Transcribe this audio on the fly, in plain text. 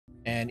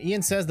And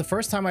Ian says, the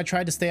first time I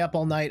tried to stay up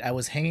all night, I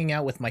was hanging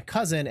out with my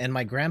cousin, and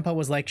my grandpa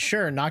was like,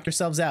 sure, knock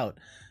yourselves out,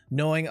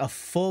 knowing a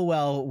full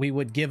well we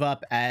would give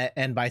up,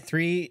 and by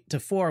 3 to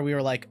 4, we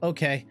were like,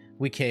 okay,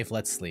 we cave,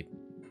 let's sleep.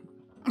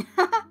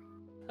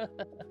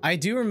 I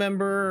do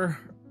remember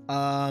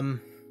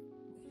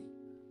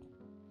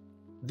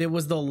there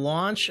was the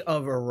launch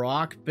of a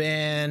Rock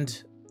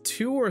Band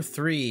 2 or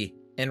 3,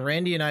 and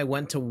Randy and I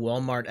went to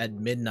Walmart at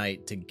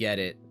midnight to get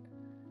it.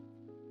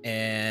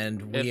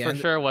 And it for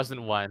sure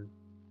wasn't 1.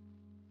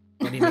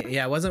 What do you mean?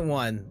 Yeah, it wasn't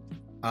 1.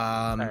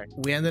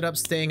 We ended up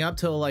staying up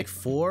till like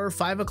 4 or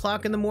 5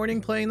 o'clock in the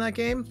morning playing that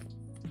game.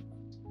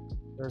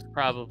 There's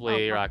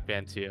probably Rock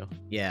Band 2.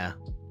 Yeah.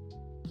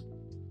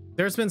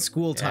 There's been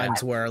school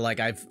times where like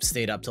I've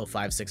stayed up till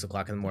 5, 6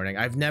 o'clock in the morning.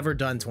 I've never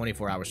done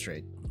 24 hours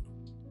straight.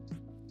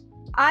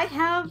 I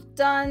have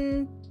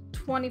done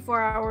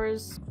 24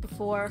 hours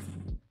before.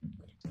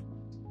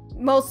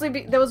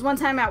 Mostly, there was one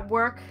time at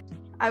work,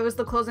 I was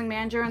the closing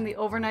manager and the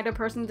overnighter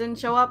person didn't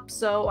show up,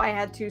 so I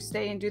had to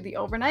stay and do the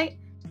overnight.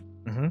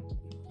 Mm-hmm.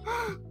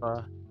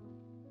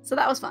 So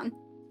that was fun.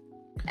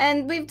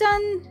 And we've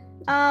done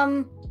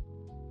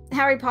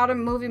Harry Potter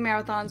movie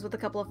marathons with a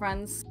couple of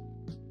friends.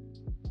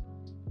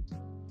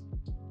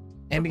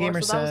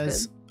 Ambigamer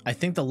says, I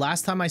think the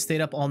last time I stayed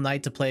up all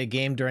night to play a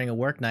game during a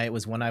work night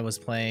was when I was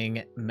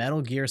playing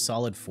Metal Gear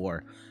Solid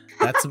 4.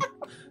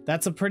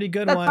 That's a pretty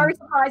good one. Very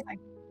surprising.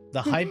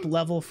 The hype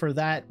level for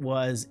that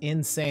was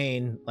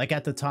insane. Like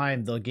at the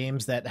time, the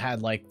games that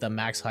had like the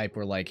max hype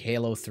were like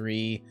Halo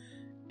 3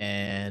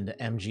 and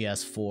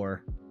MGS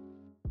 4.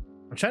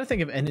 I'm trying to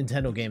think if any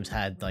Nintendo games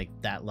had like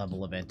that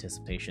level of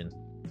anticipation.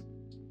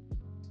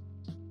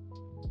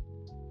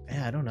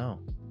 Yeah, I don't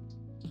know.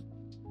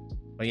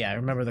 But yeah, I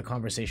remember the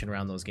conversation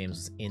around those games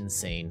was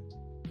insane.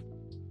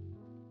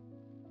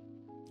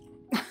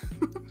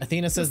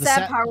 Athena says the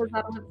sad part was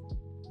that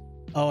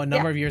a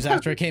number of years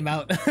after it came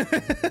out.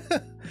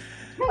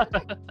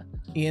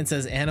 Ian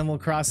says Animal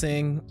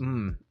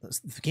Crossing.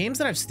 The games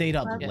that I've stayed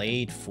up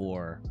late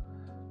for.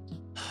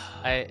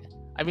 I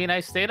mean, I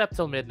stayed up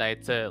till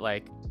midnight to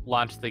like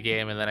launch the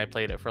game, and then I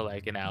played it for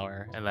like an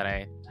hour, and then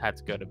I had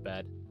to go to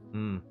bed.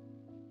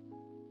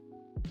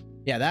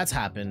 Yeah, that's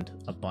happened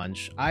a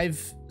bunch.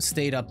 I've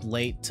stayed up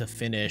late to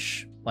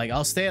finish. Like,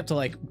 I'll stay up to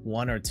like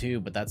 1 or 2,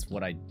 but that's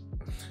what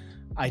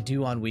I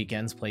do on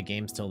weekends, play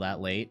games till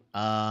that late.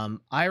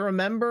 I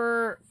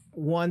remember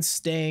once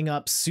staying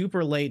up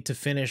super late to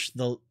finish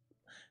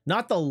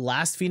not the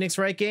last Phoenix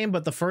Wright game,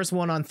 but the first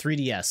one on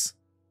 3DS.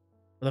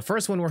 The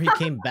first one where he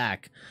came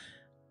back.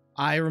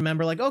 I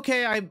remember like,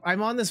 okay,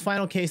 I'm on this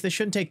final case. This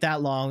shouldn't take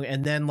that long.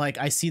 And then like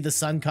I see the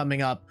sun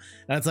coming up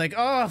and it's like,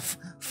 oh,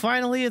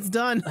 finally it's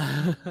done.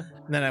 And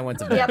then I went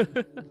to bed.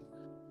 Yep.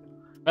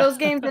 Those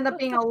games end up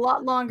being a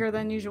lot longer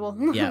than usual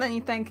than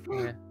you think.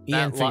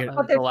 Yeah.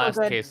 The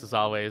last case is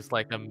always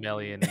like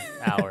 1,000,000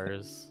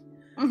 hours.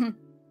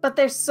 But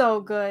they're so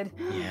good.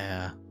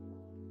 Yeah.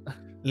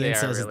 Ian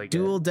says really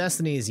Dual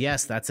Destinies.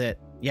 Yes, that's it.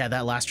 Yeah,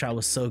 that last trial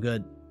was so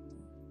good.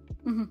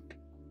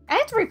 I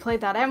had to replay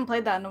that. I haven't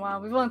played that in a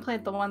while. We've only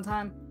played it the one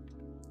time.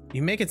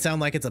 You make it sound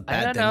like it's a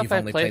bad thing. You've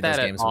only played those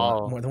games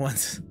more than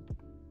once.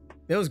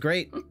 It was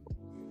great.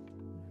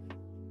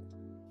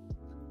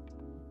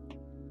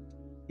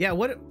 Yeah,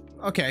 what?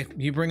 Okay,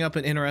 you bring up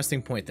an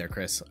interesting point there,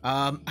 Chris.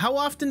 How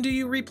often do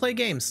you replay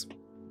games?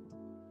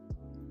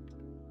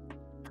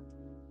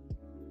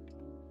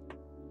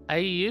 I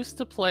used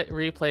to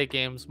replay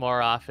games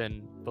more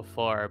often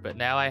before, but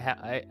now I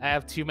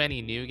have too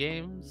many new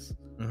games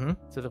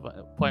to the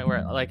point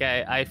where like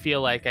I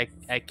feel like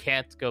I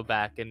can't go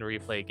back and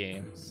replay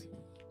games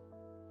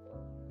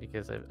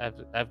because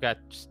I've got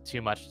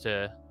too much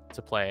to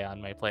play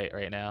on my plate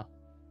right now.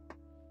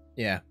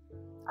 Yeah.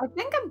 I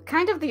think I'm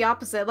kind of the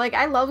opposite. Like,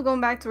 I love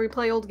going back to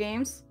replay old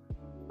games.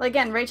 Like,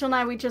 again, Rachel and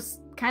I, we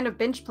just kind of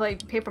binge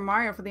played Paper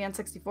Mario for the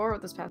N64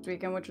 this past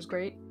weekend, which was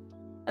great.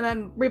 And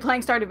then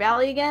replaying Stardew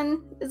Valley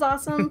again is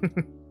awesome.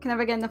 Can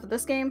never get enough of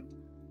this game.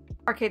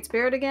 Arcade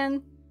Spirit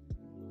again.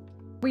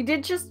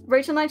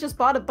 Rachel and I just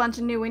bought a bunch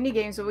of new indie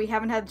games, but we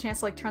haven't had the chance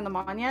to, like, turn them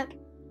on yet.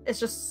 It's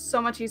just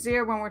so much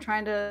easier when we're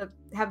trying to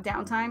have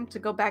downtime to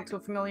go back to a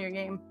familiar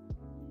game.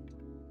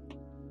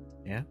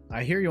 Yeah,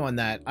 I hear you on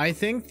that. I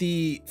think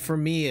for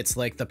me, it's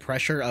like the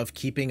pressure of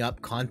keeping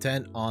up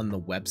content on the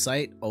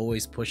website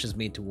always pushes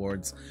me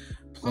towards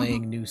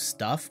playing new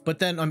stuff. But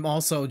then I'm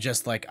also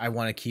just like, I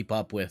want to keep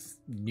up with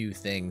new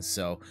things.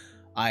 So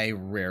I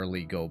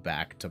rarely go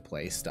back to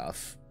play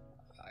stuff.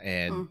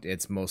 And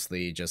it's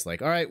mostly just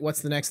like, all right,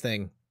 what's the next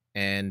thing?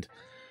 And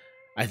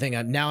I think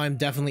now I'm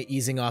definitely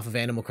easing off of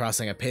Animal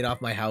Crossing. I paid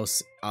off my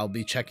house. I'll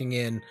be checking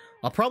in.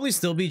 I'll probably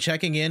still be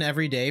checking in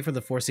every day for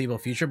the foreseeable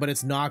future, but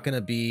it's not going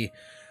to be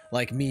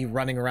like me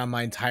running around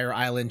my entire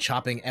island,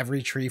 chopping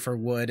every tree for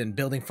wood and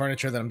building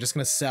furniture that I'm just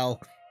going to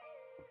sell.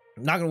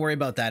 I'm not going to worry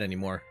about that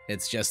anymore.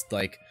 It's just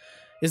like,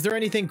 is there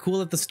anything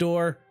cool at the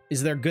store?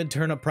 Is there good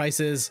turnip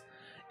prices?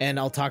 And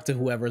I'll talk to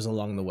whoever's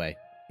along the way.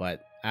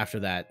 But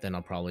after that, then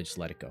I'll probably just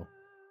let it go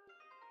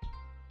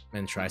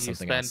and try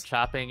something else. You spend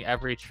chopping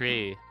every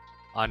tree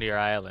on your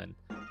island.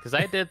 Because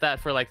I did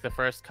that for like the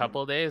first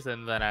couple days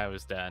and then I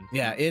was done.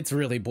 Yeah, it's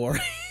really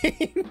boring.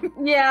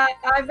 Yeah,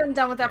 I've been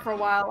done with that for a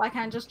while. I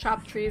kind of just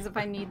chop trees if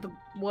I need the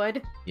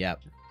wood.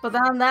 Yep. But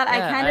then on that,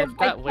 Yeah, I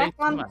got way check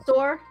too on the much.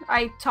 store.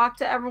 I talk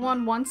to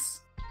everyone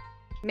once,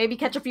 maybe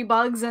catch a few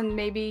bugs, and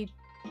maybe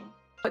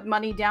put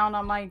money down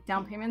on my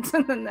down payments,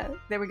 and then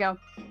there we go.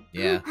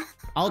 Yeah.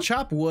 I'll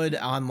chop wood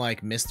on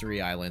like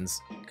mystery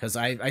islands because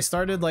I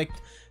started like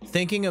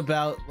thinking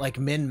about like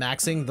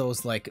min-maxing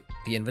those like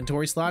the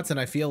inventory slots, and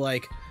I feel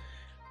like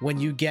when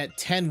you get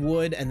 10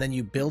 wood and then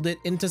you build it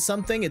into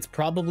something, it's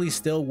probably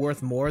still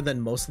worth more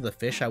than most of the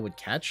fish I would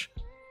catch.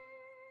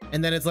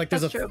 And then it's like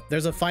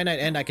there's a finite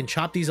end. I can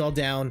chop these all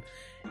down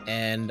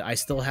and I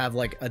still have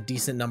like a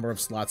decent number of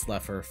slots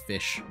left for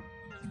fish.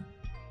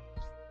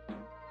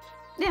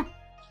 Yeah.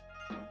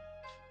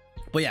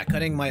 But yeah,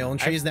 cutting my own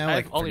trees now,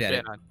 like, I've only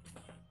forget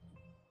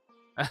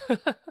been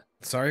it.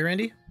 Sorry,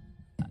 Randy?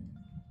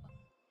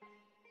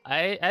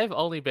 I've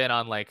only been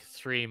on like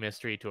 3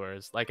 mystery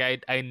tours. Like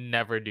I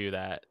never do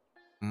that.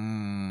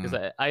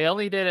 Because I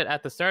only did it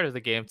at the start of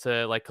the game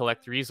to like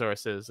collect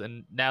resources,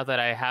 and now that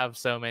I have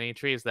so many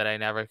trees that I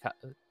never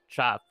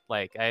chop,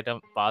 like I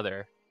don't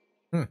bother.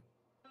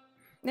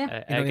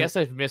 Yeah. I guess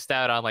I've missed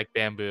out on like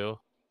bamboo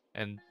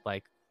and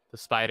like the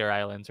spider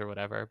islands or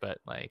whatever, but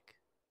like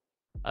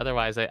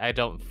otherwise I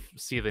don't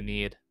see the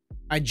need.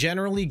 I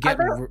generally get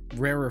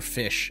rarer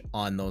fish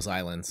on those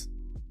islands.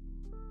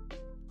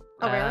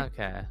 Oh, really?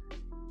 Okay.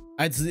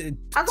 Are there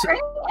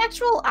any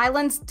actual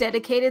islands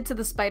dedicated to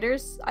the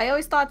spiders? I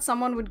always thought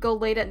someone would go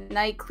late at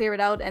night, clear it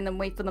out, and then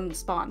wait for them to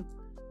spawn.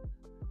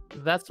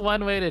 That's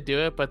one way to do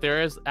it, but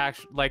there is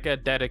actually like a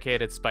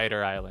dedicated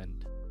spider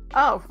island.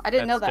 Oh, I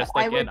didn't know that. Just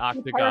like I would an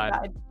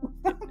octagon.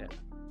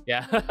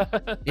 Yeah.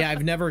 Yeah,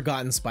 I've never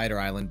gotten Spider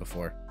Island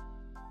before.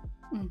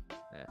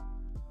 Yeah.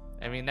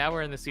 I mean, now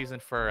we're in the season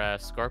for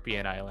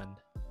Scorpion Island.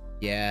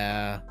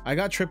 Yeah, I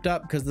got tripped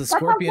up because the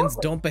scorpions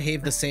don't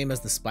behave the same as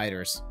the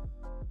spiders.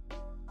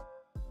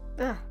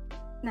 Ugh,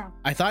 no.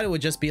 I thought it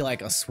would just be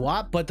like a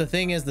swap, but the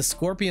thing is the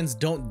scorpions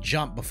don't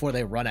jump before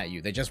they run at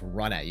you. They just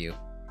run at you.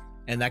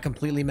 And that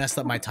completely messed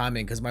up my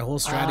timing because my whole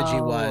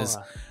strategy was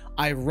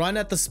I run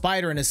at the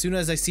spider and as soon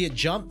as I see it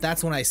jump,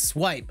 that's when I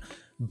swipe.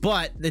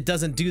 But it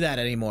doesn't do that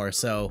anymore,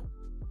 so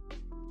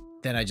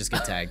then I just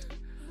get tagged.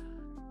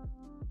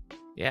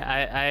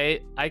 Yeah,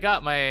 I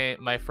got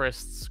my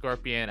first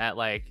scorpion at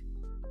like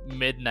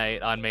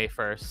midnight on May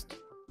 1st,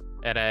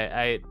 and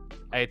I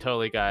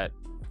totally got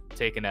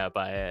taken out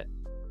by it,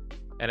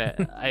 and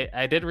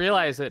I didn't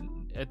realize it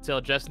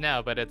until just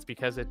now, but it's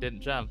because it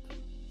didn't jump.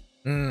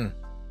 Oh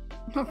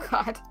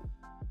god.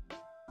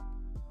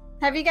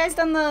 Have you guys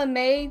done the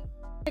May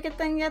ticket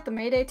thing yet? The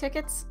Mayday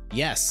tickets?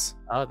 Yes.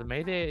 Oh, the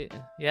Mayday,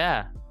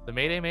 yeah, the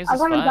Mayday maze is I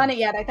haven't fun. done it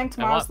yet. I think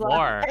tomorrow's the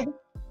last day.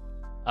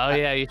 Oh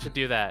yeah, you should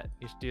do that.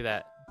 You should do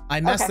that. I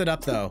messed it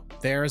up though.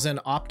 There's an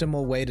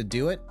optimal way to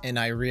do it, and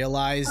I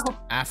realized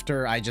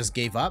after I just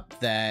gave up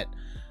that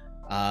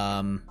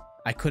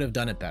I could have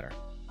done it better.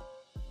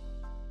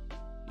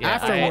 Yeah,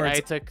 afterwards,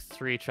 I took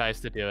 3 tries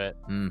to do it.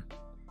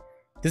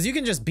 Because you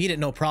can just beat it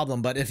no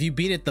problem, but if you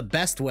beat it the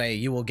best way,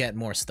 you will get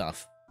more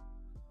stuff.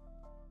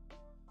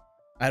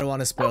 I don't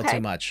want to spoil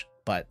too much,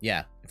 but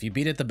yeah, if you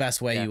beat it the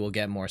best way, you will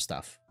get more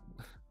stuff.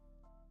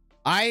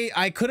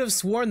 I could have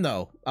sworn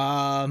though,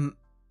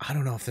 I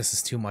don't know if this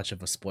is too much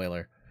of a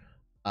spoiler.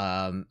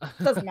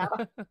 Doesn't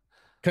matter.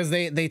 Because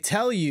they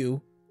tell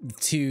you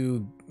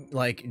to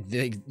like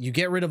you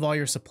get rid of all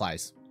your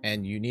supplies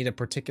and you need a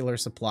particular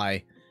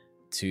supply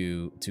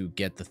to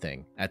get the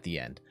thing at the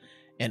end.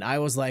 And I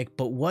was like,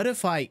 but what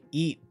if I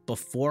eat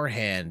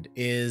beforehand?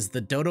 Is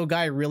the dodo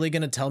guy really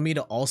gonna tell me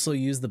to also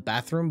use the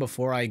bathroom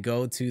before I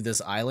go to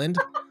this island?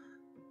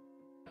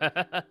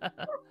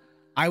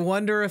 I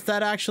wonder if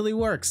that actually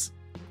works.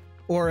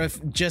 Or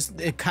if just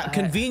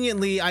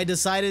conveniently I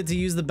decided to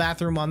use the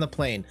bathroom on the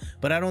plane,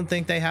 but I don't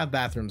think they have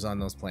bathrooms on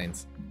those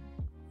planes.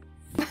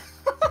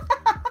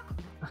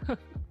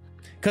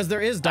 Because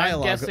there is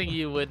dialogue. I'm guessing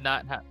you would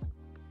not have.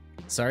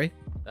 Sorry?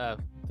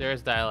 There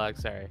is dialogue.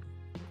 Sorry.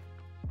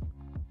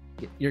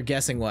 You're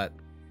guessing what?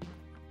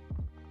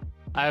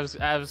 I was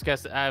just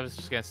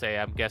gonna say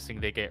I'm guessing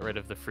they get rid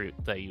of the fruit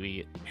that you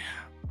eat.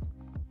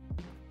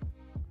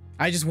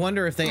 I just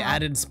wonder if they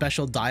added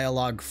special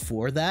dialogue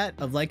for that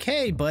of like,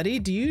 hey buddy,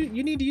 do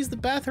you need to use the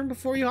bathroom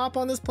before you hop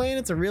on this plane?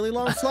 It's a really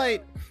long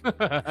flight.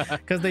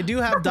 Because they do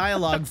have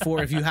dialogue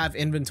for if you have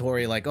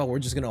inventory, like, oh, we're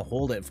just gonna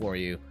hold it for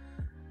you.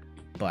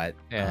 But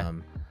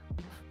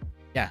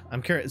yeah,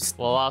 I'm curious.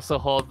 We'll also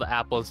hold the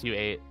apples you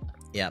ate.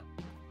 Yep.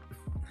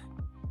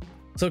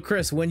 So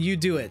Chris, when you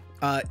do it,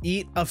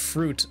 eat a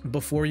fruit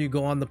before you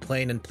go on the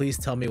plane and please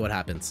tell me what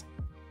happens.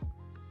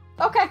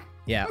 Okay.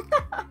 Yeah.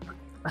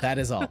 That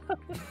is all.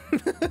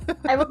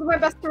 I will do my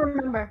best to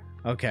remember.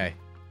 Okay.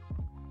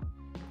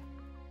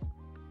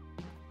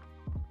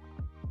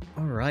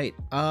 All right.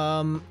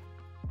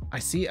 I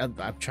see. I'm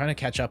trying to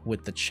catch up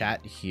with the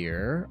chat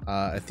here.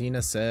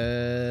 Athena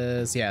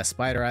says, yeah,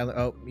 Spider Island.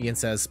 Oh, Ian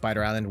says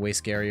Spider Island way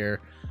scarier.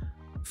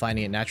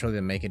 Finding it naturally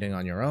than making it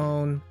on your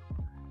own.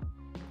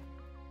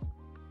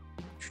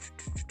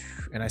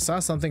 and I saw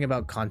something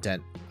about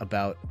content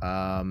about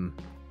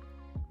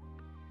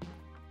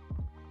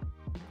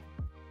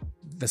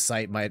the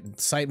site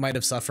might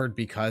have suffered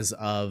because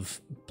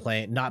of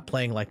not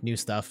playing like new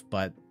stuff,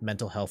 but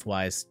mental health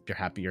wise, you're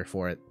happier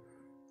for it.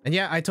 And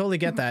yeah, I totally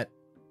get that.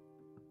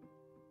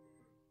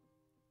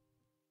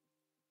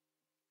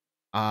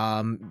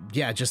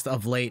 Yeah, just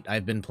of late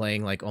I've been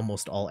playing like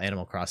almost all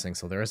Animal Crossing,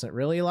 so there isn't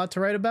really a lot to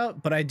write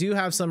about, but I do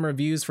have some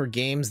reviews for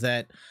games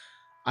that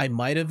I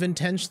might have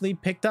intentionally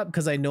picked up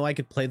because I know I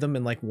could play them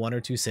in like 1 or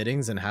 2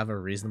 sittings and have a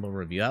reasonable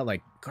review out,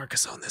 like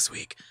Carcassonne this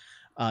week.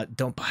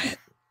 Don't buy it.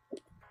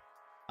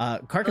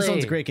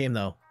 Carcassonne's a great game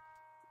though.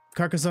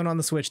 Carcassonne on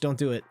the Switch, don't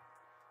do it.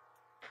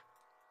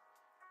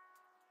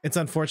 It's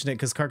unfortunate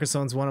because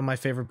Carcassonne's one of my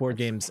favorite board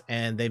games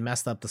and they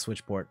messed up the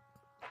Switch port.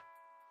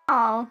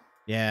 Oh.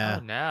 Yeah.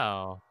 Oh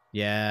no.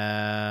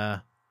 Yeah.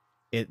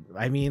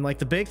 I mean, like,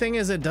 the big thing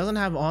is it doesn't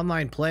have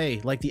online play.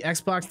 Like, the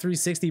Xbox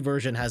 360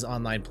 version has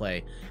online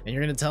play. And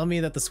you're gonna tell me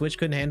that the Switch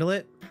couldn't handle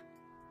it?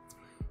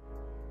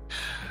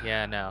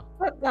 Yeah, no.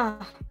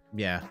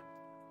 Yeah.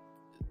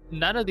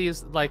 None of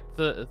these, like,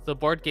 the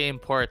board game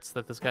ports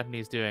that this company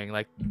is doing,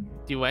 like,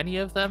 do any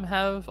of them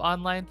have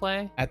online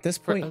play? At this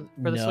point,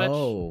 for the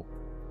no.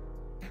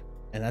 Switch?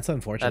 And that's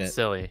unfortunate. That's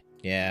silly.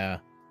 Yeah.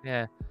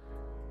 Yeah.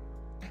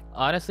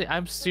 Honestly,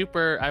 I'm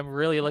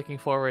really looking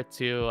forward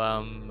to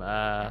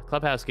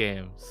Clubhouse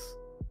games,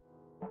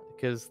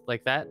 because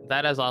like that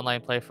has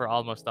online play for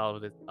almost all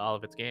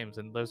of its games,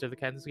 and those are the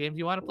kinds of games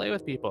you want to play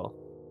with people.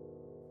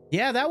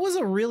 Yeah, that was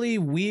a really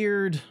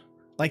weird,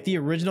 like, the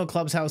original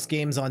Clubhouse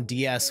games on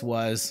DS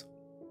was,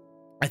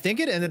 I think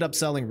it ended up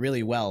selling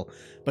really well,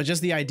 but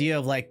just the idea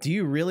of like, do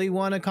you really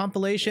want a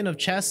compilation of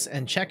chess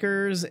and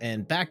checkers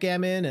and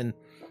backgammon? And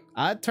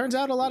it turns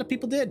out a lot of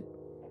people did.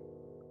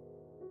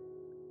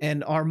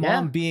 And our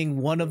mom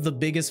being one of the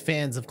biggest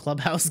fans of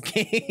Clubhouse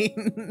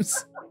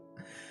games.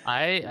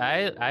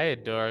 I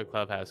adore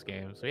Clubhouse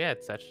games. We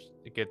had such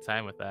a good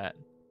time with that.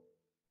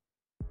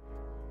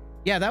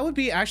 Yeah, that would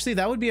be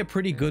a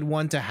pretty good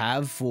one to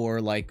have for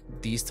like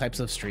these types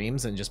of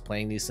streams and just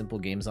playing these simple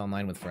games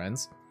online with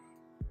friends.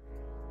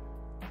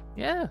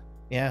 Yeah.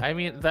 Yeah. I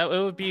mean, it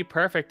would be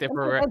perfect if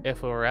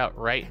we're out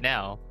right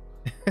now.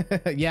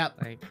 Yeah.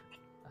 Like,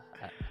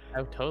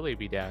 I would totally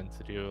be down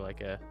to do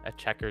like a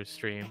checkers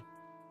stream.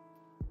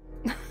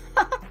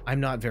 I'm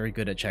not very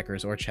good at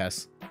checkers or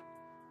chess.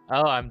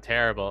 Oh, I'm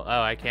terrible.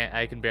 Oh, I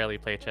can barely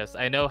play chess.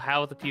 I know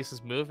how the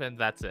pieces move and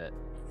that's it.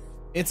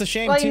 It's a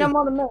shame too. You know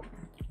more than me.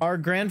 Our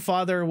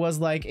grandfather was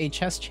like a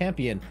chess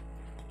champion.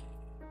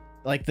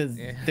 Like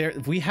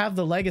we have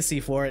the legacy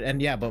for it,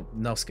 and yeah, but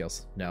no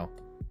skills. No.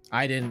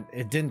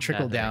 It didn't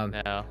trickle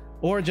down. No.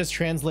 Or just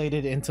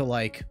translated into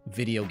like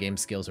video game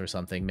skills or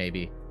something,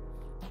 maybe.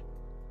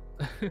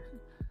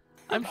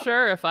 I'm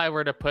sure if I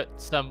were to put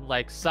some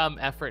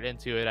effort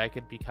into it, I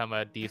could become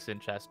a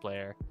decent chess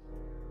player.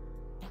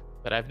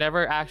 But I've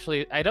never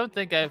actually, I don't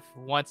think I've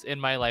once in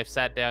my life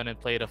sat down and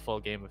played a full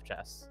game of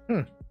chess.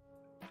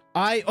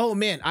 Oh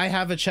man, I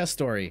have a chess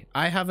story.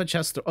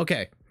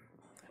 Okay.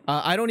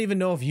 I don't even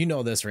know if you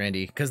know this,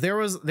 Randy, because there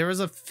was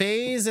a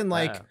phase in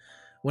like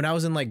when I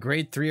was in like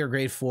grade 3 or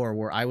grade 4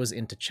 where I was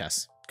into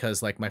chess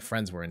because like my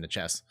friends were into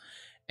chess.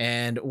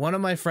 And one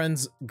of my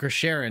friends,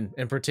 Gersharon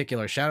in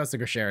particular, shout outs to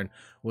Gersharon,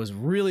 was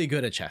really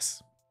good at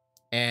chess.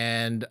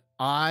 And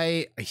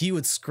he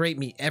would scrape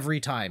me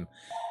every time.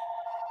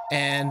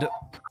 And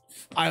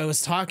I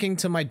was talking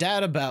to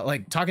dad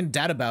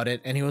about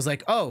it, and he was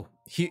like, oh,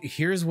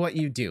 here's what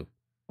you do.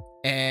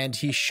 And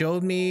he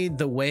showed me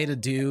the way to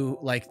do,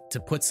 like, to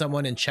put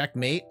someone in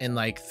checkmate in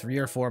like 3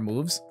 or 4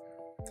 moves.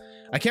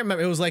 I can't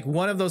remember. It was like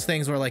one of those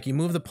things where like you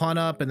move the pawn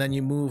up and then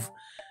you move.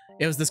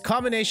 It was this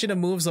combination of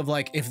moves of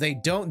like, if they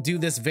don't do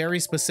this very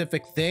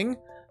specific thing,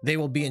 they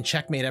will be in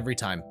checkmate every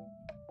time.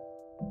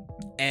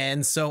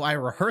 And so I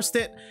rehearsed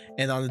it,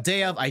 and on the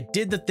day of, I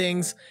did the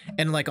things,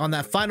 and like on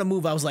that final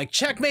move, I was like,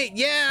 checkmate,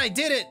 yeah, I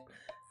did it!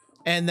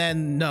 And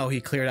then, no,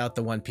 he cleared out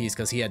the one piece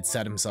because he had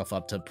set himself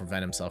up to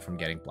prevent himself from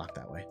getting blocked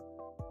that way.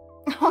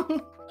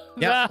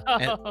 Yep.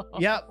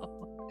 No.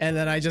 And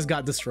then I just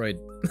got destroyed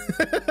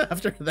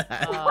after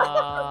that.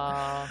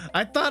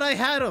 I thought I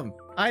had him.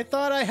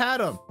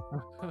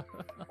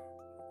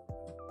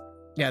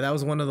 Yeah, that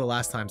was one of the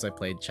last times I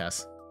played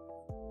chess.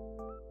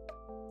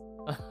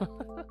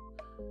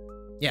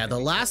 Yeah, the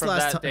last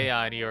time day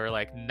on, you were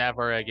like,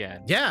 never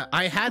again. Yeah,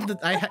 I had the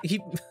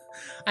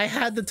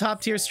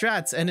top tier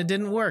strats and it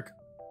didn't work.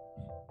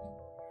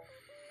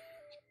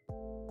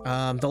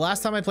 The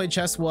last time I played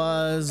chess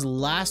was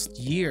last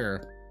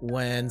year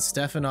when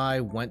Steph and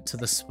I went to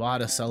the spa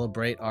to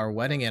celebrate our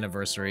wedding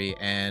anniversary,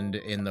 and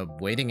in the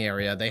waiting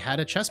area they had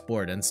a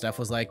chessboard, and Steph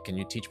was like, can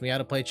you teach me how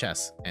to play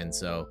chess? And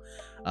so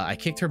I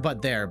kicked her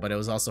butt there, but it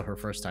was also her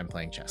first time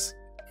playing chess.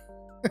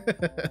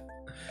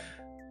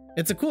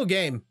 It's a cool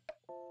game.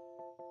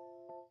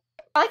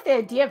 I like the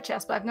idea of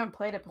chess, but I've never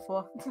played it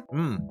before.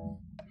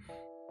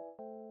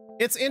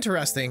 It's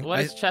interesting. What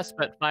is chess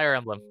but Fire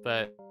Emblem?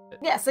 But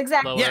yes,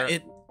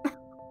 exactly.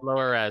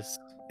 Lower res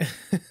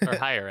or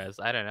higher res.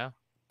 I don't know,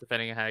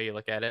 depending on how you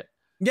look at it.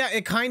 Yeah,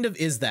 it kind of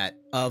is that,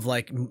 of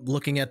like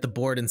looking at the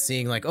board and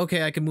seeing like,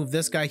 okay, I can move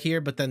this guy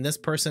here, but then this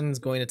person's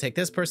going to take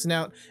this person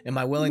out. Am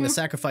I willing to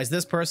sacrifice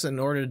this person in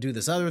order to do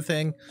this other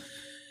thing?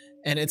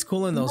 And it's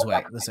cool in those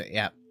ways.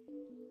 Yeah.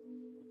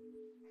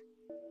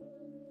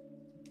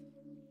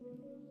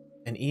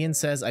 And Ian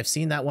says, I've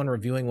seen that one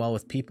reviewing well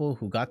with people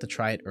who got to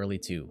try it early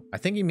too. I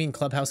think you mean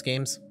Clubhouse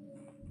Games.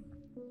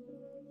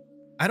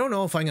 I don't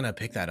know if I'm going to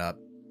pick that up.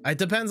 It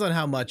depends on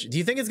how much. Do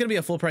you think it's going to be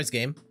a full price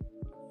game?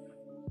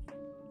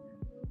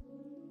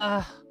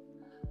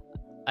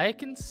 I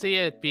can see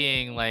it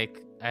being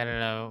like, I don't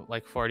know,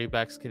 like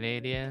 $40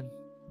 Canadian.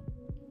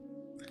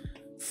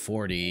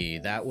 40.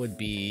 That would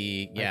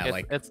be, yeah,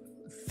 like it's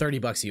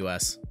 $30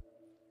 US.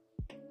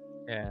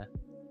 Yeah.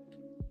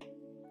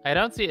 I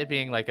don't see it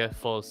being like a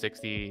full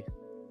 60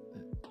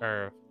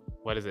 or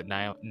what is it,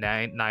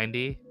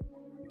 90?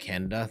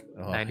 Canada?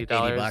 Oh, $90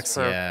 $80,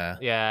 yeah.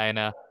 Yeah, I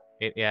know.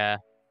 Yeah.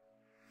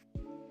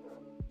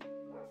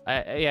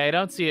 I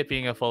don't see it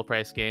being a full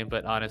price game,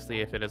 but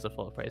honestly, if it is a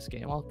full price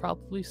game, I'll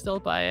probably still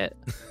buy it.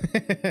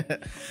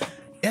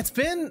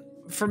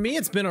 For me,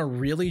 it's been a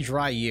really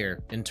dry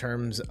year in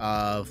terms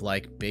of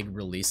like big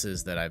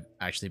releases that I've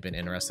actually been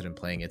interested in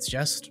playing. It's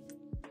just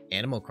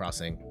Animal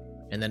Crossing.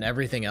 And then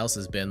everything else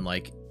has been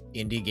like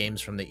indie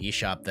games from the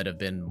eShop that have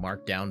been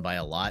marked down by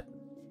a lot.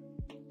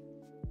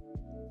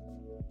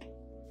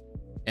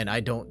 And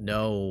I don't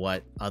know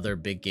what other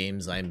big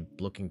games I'm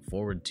looking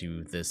forward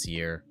to this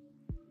year.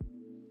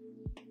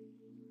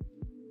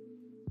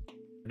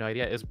 No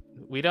idea.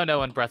 We don't know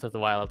when Breath of the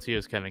Wild 2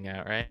 is coming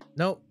out, right?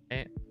 Nope.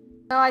 Right?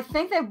 No, I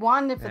think they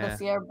wanted it for this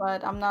year,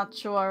 but I'm not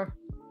sure.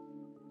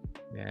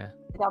 Yeah.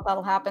 I doubt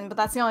that'll happen, but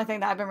that's the only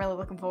thing that I've been really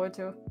looking forward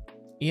to.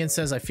 Ian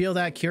says, I feel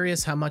that.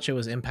 Curious how much it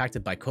was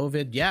impacted by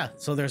COVID. Yeah,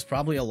 so there's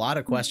probably a lot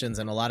of questions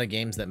and a lot of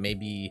games that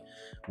maybe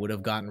would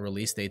have gotten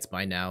release dates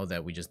by now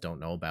that we just don't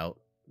know about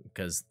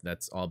because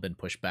that's all been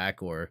pushed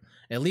back, or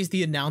at least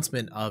the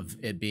announcement of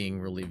it being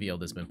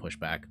revealed has been pushed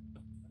back.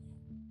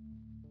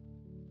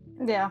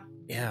 Yeah.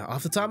 Yeah,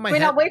 off the top of my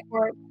head. I'll wait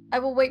for it. I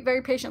will wait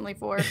very patiently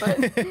for it,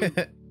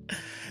 but...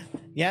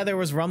 Yeah, there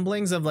was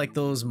rumblings of like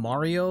those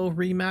Mario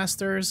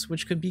remasters,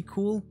 which could be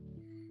cool.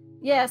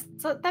 Yes,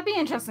 so that'd be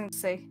interesting to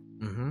see.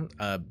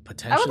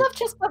 Potentially. I would love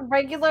just a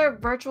regular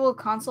virtual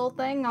console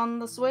thing on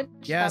the Switch.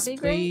 Yes, that'd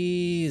be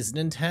please,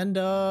 great.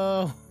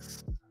 Nintendo.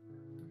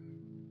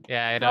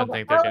 Yeah, I don't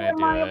think they're gonna do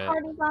Mario it.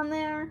 Party's on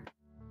there.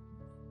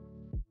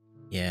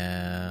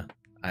 Yeah,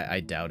 I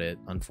doubt it.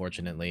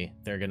 Unfortunately,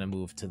 they're gonna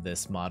move to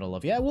this model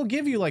of, yeah, we'll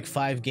give you like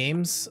 5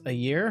 games a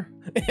year,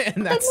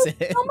 and that's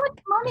it. So much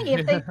money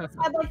if they just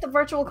had like the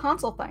virtual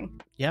console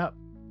thing. Yeah,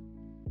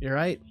 you're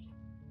right.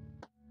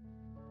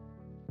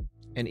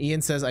 And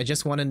Ian says, I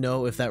just want to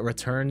know if that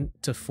return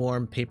to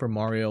form Paper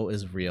Mario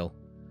is real.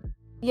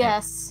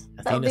 Yes,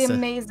 that would be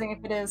amazing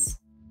if it is.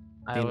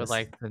 I would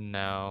like to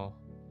know.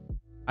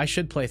 I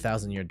should play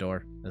Thousand Year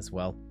Door as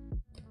well.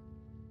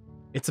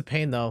 It's a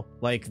pain though.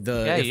 Like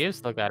you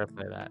still gotta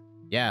play that.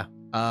 Yeah.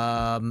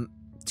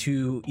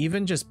 To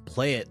even just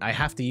play it, I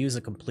have to use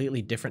a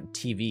completely different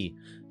TV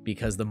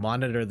because the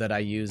monitor that I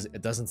use,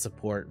 it doesn't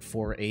support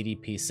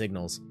 480p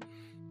signals.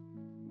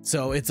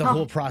 So it's a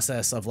whole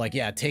process of like,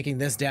 yeah, taking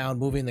this down,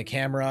 moving the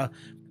camera.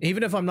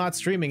 Even if I'm not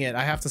streaming it,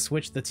 I have to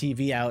switch the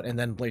TV out and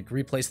then like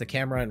replace the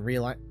camera and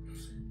realign.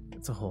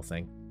 It's a whole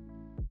thing.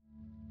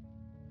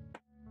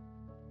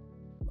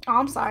 Oh,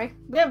 I'm sorry.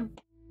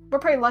 We're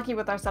pretty lucky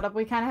with our setup.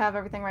 We kind of have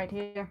everything right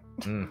here.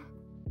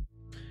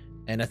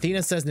 And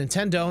Athena says,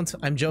 Nintendo don't.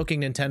 I'm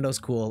joking. Nintendo's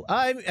cool.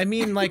 I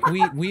mean, like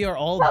we are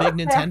all big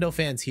Nintendo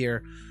fans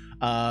here.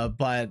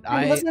 But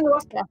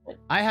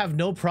I have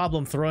no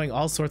problem throwing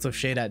all sorts of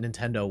shade at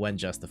Nintendo when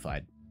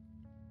justified,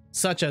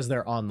 such as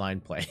their online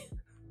play.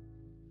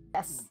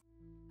 Yes.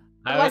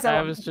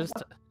 I was just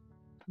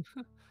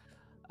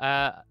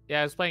I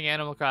was playing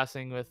Animal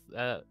Crossing with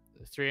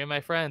 3 of my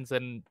friends,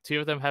 and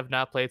 2 of them have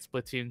not played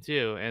Splatoon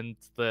 2, and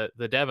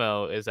the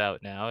demo is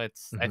out now.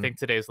 It's I think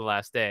today's the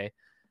last day,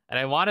 and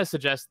I want to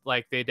suggest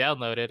like they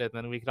download it and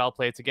then we could all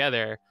play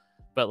together,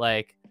 but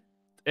like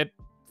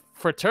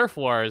for Turf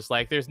Wars,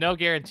 like there's no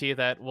guarantee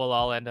that we'll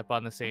all end up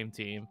on the same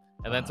team.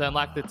 And then to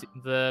unlock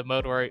the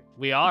mode where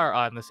we are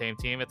on the same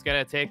team, it's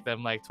gonna take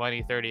them like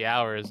 20-30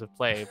 hours of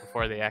play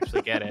before they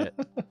actually get it.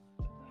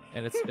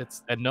 And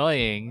it's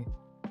annoying.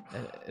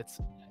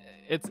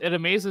 It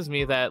amazes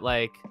me that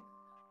like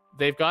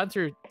they've gone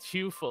through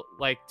 2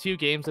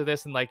 games of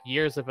this and like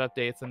years of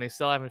updates, and they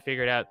still haven't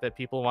figured out that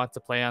people want to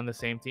play on the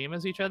same team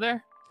as each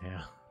other.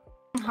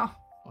 Yeah.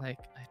 Like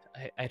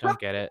I don't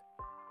get it.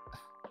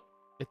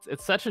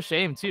 It's such a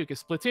shame too,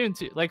 because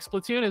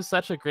Splatoon is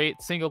such a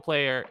great single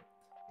player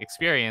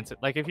experience.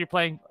 Like if you're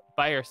playing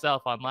by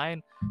yourself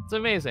online, it's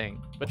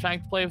amazing. But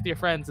trying to play with your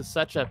friends is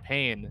such a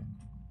pain.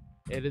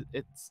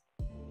 It's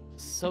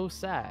so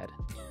sad.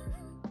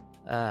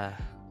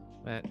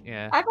 But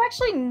yeah. I've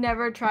actually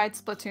never tried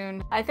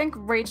Splatoon. I think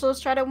Rachel has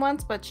tried it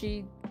once, but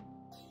she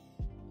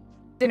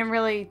didn't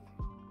really.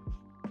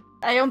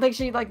 I don't think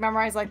she like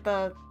memorized like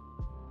the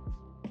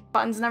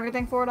buttons and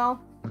everything for it all.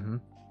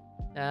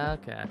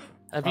 Okay.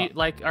 Have you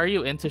are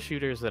you into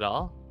shooters at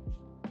all?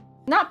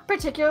 Not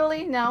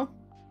particularly, no.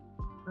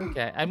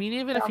 Okay. I mean,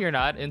 even if you're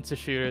not into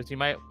shooters, you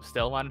might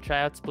still want to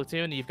try out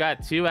Splatoon. You've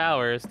got 2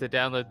 hours to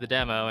download the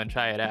demo and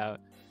try it out.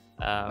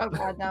 Oh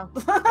god, no.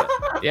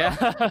 Yeah.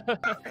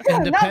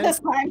 And Not this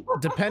time.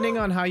 depending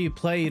on how you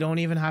play, you don't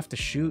even have to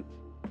shoot.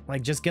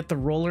 Like, just get the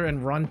roller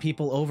and run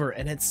people over,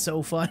 and it's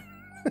so fun.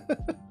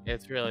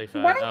 It's really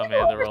fun. Why don't Oh you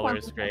man, the overthink roller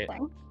is great.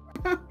 something?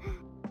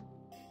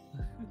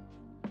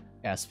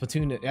 Yeah,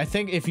 Splatoon. I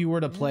think if you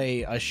were to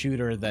play a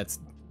shooter that's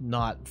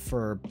not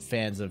for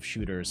fans of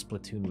shooters,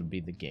 Splatoon would be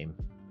the game.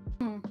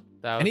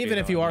 And even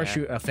if you are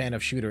a fan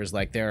of shooters,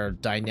 like, there are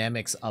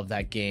dynamics of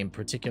that game,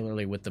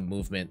 particularly with the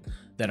movement,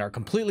 that are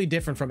completely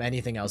different from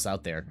anything else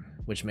out there,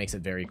 which makes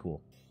it very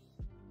cool.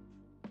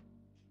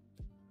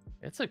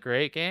 It's a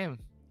great game.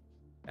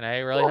 And I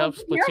really hope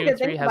Splatoon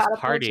 3 has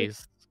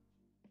parties.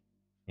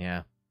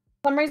 Yeah.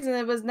 For some reason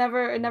it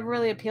never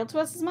really appealed to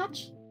us as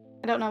much.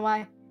 I don't know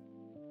why.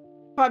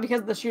 Probably because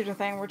of the shooter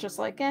thing. We're just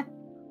like, eh.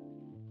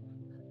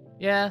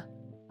 Yeah.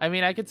 I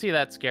mean, I could see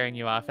that scaring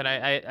you off, and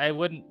I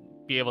wouldn't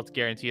be able to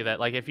guarantee you that,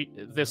 like, if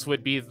this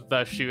would be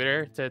the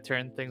shooter to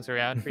turn things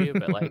around for you,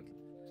 but like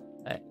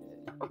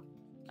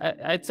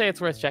I'd say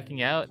it's worth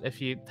checking out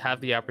if you have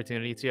the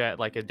opportunity to at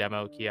like a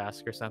demo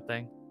kiosk or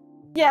something.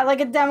 Yeah, like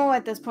a demo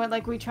at this point,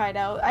 like we tried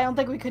out. I don't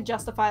think we could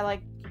justify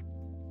like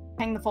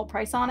paying the full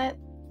price on it.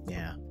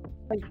 Yeah.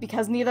 Like,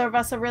 because neither of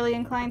us are really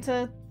inclined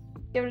to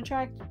give it a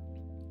try.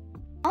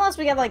 Unless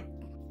we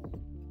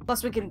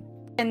can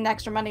spend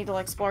extra money to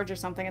like splurge or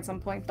something at some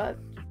point, but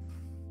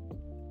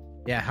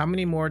Yeah, how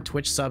many more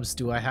Twitch subs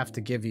do I have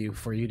to give you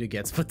for you to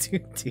get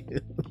Splatoon 2?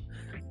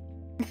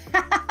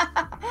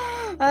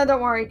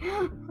 Don't worry.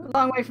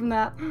 Long way from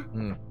that.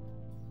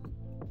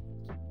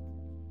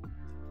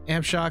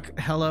 Amshock,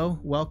 hello,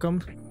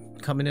 welcome.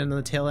 Coming in on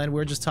the tail end.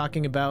 We're just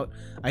talking about,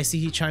 I see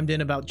he chimed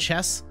in about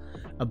chess,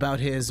 about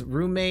his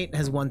roommate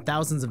has won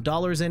thousands of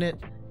dollars in it,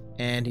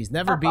 and he's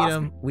never beat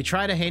him. We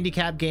tried a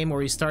handicap game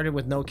where he started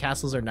with no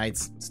castles or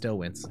knights, still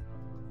wins.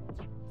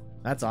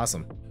 That's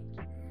awesome.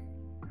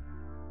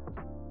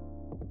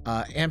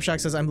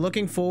 Amshock says, I'm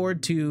looking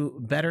forward to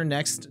better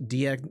next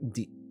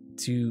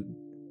to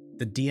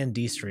the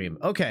D&D stream.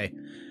 Okay.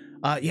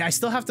 Yeah, I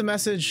still have to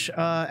message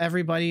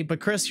everybody, but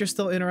Chris, you're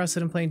still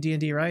interested in playing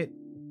D&D, right?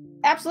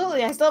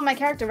 Absolutely. I still have my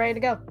character ready to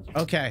go.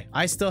 Okay.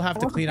 I still have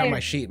to clean out my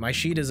sheet. My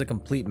sheet is a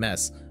complete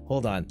mess.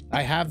 Hold on.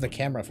 I have the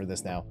camera for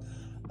this now.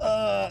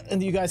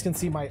 And you guys can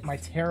see my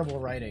terrible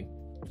writing.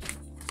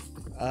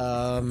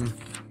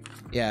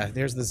 Yeah,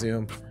 there's the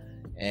zoom.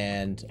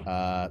 And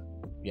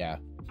yeah.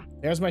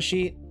 There's my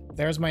sheet.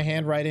 There's my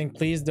handwriting.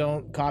 Please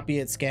don't copy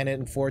it, scan it,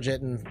 and forge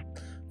it, and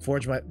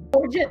forge my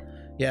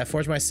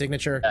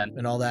signature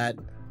and all that.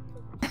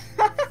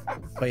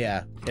 But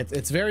yeah,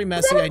 it's very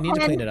messy. I need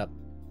to clean it up.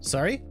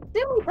 Sorry?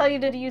 Didn't we tell you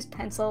to use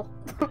pencil?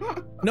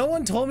 No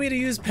one told me to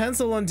use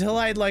pencil until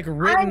I'd like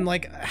written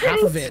like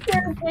half of it.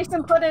 Sure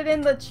Jason put it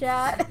in the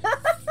chat.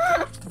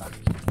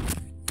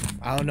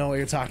 I don't know what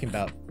you're talking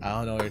about. I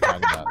don't know what you're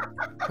talking about.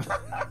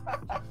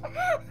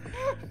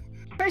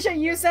 Pretty sure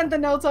you sent the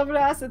notes over to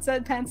us that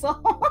said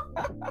pencil.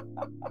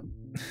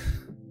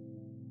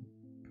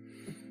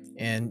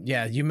 And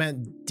yeah, you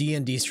meant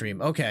D&D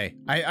stream. Okay,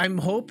 I'm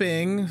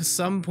hoping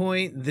some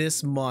point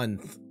this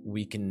month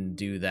we can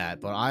do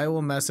that, but I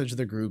will message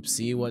the group,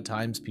 see what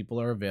times people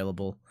are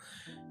available,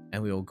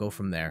 and we will go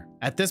from there.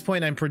 At this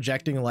point, I'm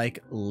projecting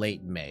like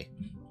late May.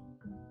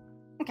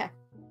 Okay.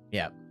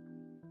 Yeah.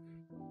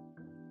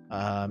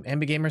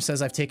 Ambigamer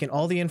says, I've taken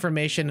all the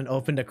information and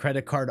opened a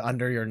credit card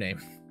under your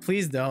name.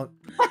 Please don't.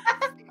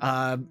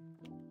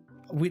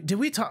 Did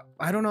we talk?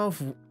 I don't know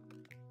if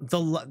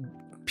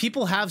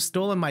people have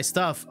stolen my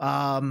stuff.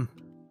 On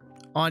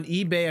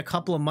eBay a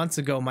couple of months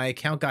ago, my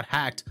account got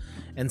hacked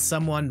and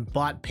someone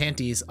bought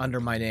panties under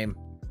my name.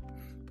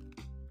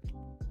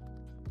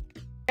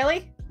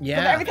 Really? Yeah.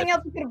 With everything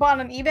else you could have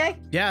bought on eBay?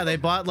 Yeah, they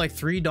bought like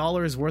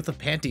 $3 worth of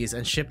panties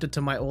and shipped it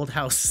to my old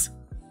house.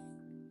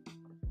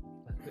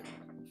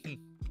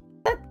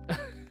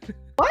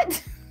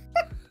 What?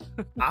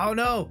 I don't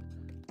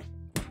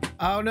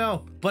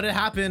know. But it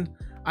happened.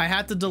 I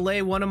had to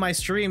delay one of my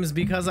streams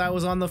because I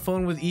was on the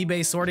phone with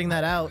eBay sorting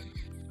that out.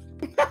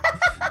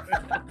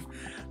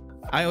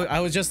 I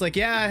was just like,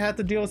 yeah, I had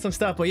to deal with some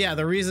stuff. But yeah,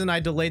 the reason I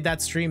delayed that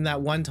stream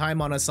that one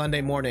time on a Sunday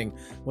morning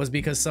was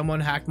because someone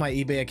hacked my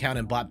eBay account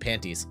and bought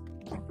panties.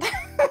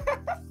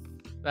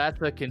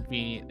 That's a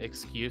convenient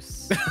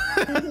excuse.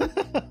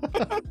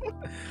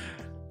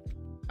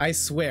 I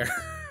swear.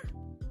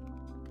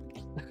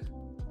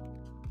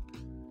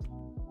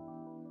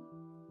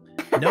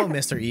 No,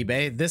 Mr.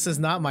 eBay, this is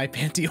not my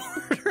panty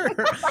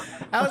order.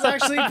 That was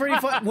actually pretty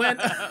fun. When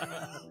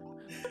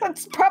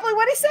that's probably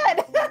what he said.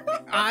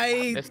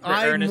 Mr.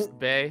 Ernest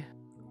Bay.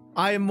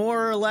 I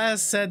more or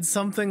less said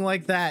something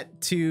like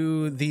that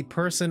to the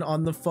person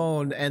on the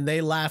phone, and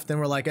they laughed and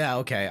were like, "Yeah,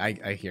 okay,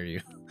 I hear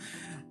you."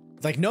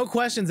 Like, no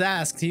questions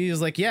asked. He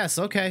was like, "Yes,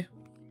 okay."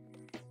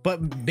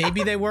 But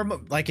maybe they were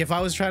like, if I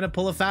was trying to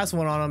pull a fast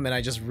one on them, and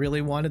I just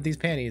really wanted these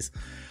panties.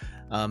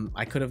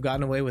 I could have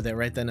gotten away with it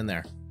right then and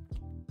there.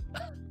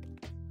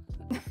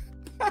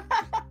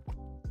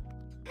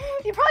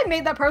 You probably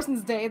made that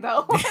person's day,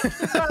 though.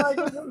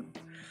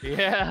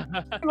 Yeah.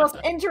 The most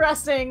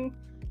interesting,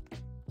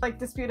 like,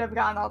 dispute I've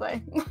gotten all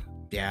day.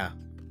 Yeah.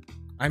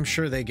 I'm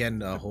sure they get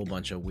a whole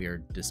bunch of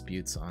weird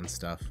disputes on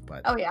stuff,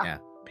 but Oh, yeah. yeah,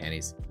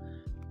 panties.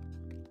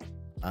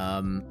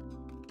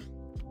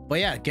 But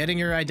yeah, getting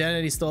your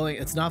identity stolen,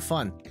 it's not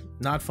fun.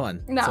 Not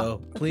fun. No,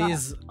 so it's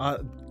please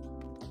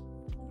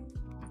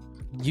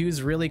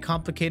use really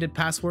complicated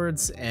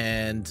passwords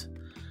and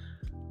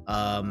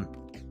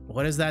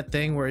what is that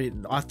thing where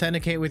you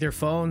authenticate with your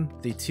phone?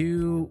 The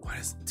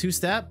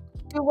two-step?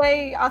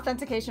 Two-way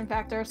authentication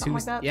factor or something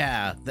like that.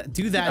 Yeah,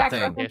 do that Two-factor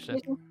thing.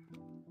 authentication.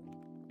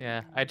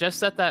 Yeah, I just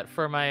set that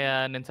for my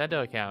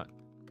Nintendo account.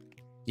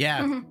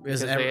 Yeah,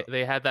 Because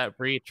they had that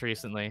breach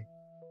recently.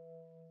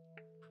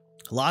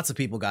 lots of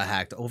people got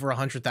hacked. Over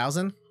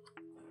 100,000?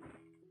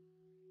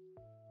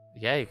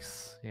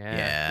 Yikes. Yeah.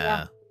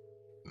 Yeah.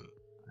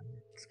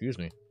 Excuse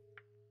me.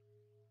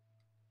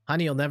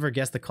 Honey, you'll never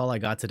guess the call I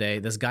got today.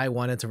 This guy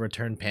wanted to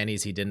return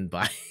panties he didn't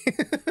buy.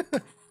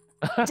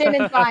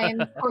 Didn't buy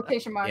in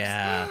quotation marks.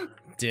 Yeah,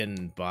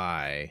 didn't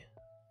buy.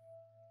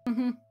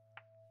 Who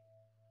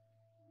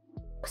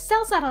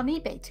sells that on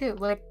eBay too?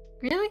 Like,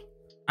 really?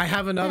 I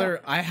have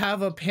another. I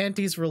have a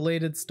panties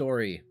related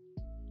story.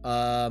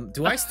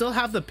 Do I still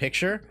have the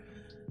picture?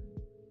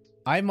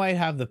 I might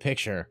have the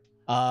picture.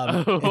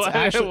 It's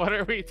actually, what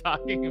are we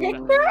talking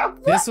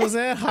about? this was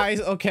at high.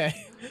 Okay,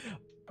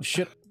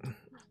 should.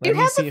 You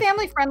have the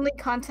family-friendly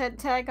content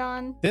tag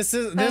on. This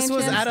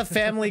was at a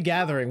family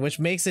gathering, which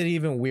makes it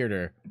even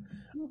weirder.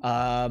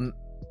 And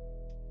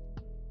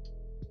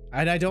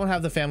I don't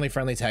have the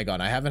family-friendly tag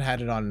on. I haven't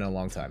had it on in a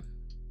long time.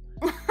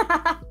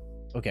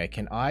 Okay,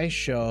 can I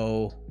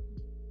show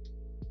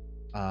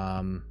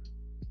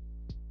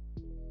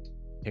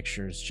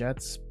pictures?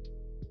 Jet's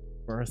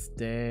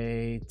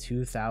birthday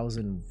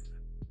 2000.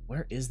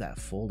 Where is that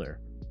folder?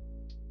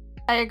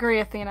 I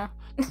agree, Athena.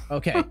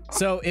 Okay,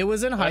 so it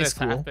was in high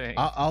school. Happening?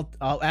 I'll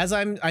as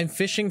I'm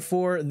fishing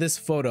for this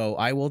photo,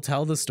 I will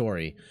tell the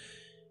story.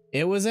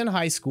 It was in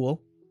high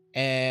school,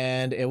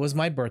 and it was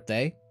my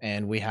birthday,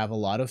 and we have a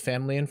lot of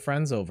family and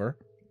friends over.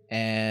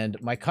 And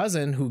my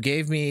cousin, who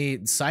gave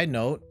me, side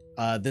note,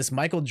 this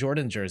Michael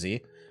Jordan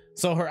jersey.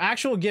 So her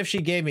actual gift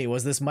she gave me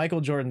was this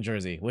Michael Jordan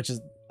jersey, which is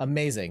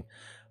amazing.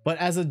 But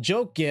as a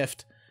joke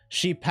gift,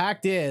 she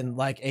packed in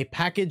like a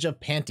package of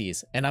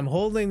panties, and I'm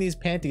holding these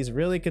panties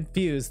really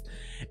confused.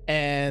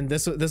 And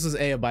this was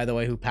Aya, by the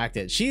way, who packed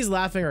it. She's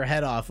laughing her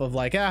head off of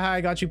like, ah,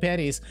 I got you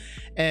panties.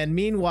 And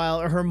meanwhile,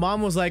 her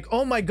mom was like,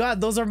 oh my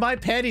God, those are my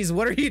panties.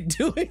 What are you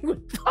doing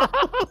with those?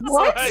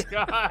 What? Oh my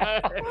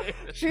God.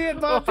 She had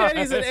bought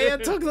panties and Aya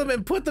took them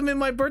and put them in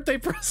my birthday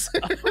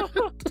present.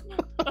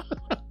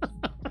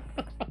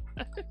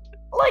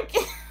 Like,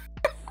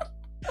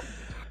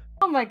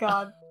 oh my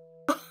God.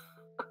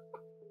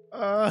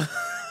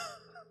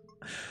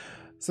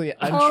 So yeah,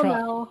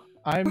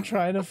 I'm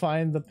trying to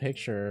find the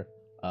picture.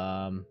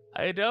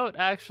 I don't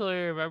actually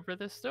remember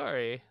this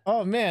story.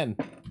 Oh man.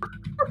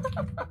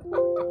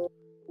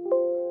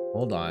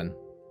 Hold on.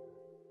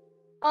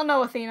 Oh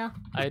no, Athena.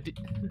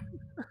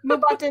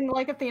 Moobot didn't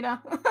like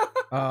Athena.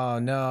 Oh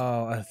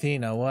no,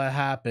 Athena, what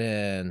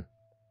happened?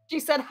 She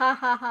said ha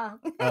ha ha.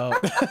 Oh.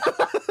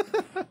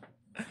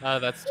 Oh,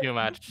 that's too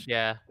much.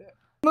 Yeah.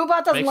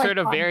 Moobot doesn't Make like sure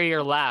to fun. vary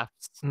your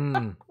laughs.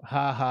 Ha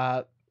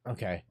ha.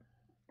 Okay.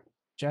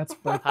 Jet's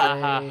birthday. Ha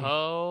ha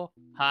ho.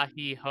 Ha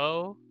he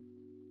ho.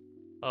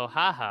 Oh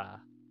ha ha.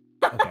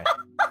 Okay.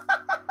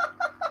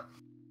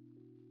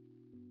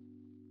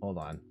 Hold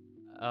on.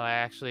 Oh,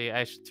 I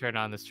should turn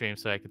on the stream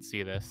so I can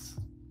see this.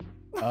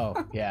 Oh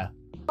yeah.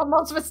 Well,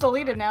 most of it's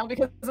deleted now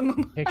because of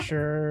Moobot.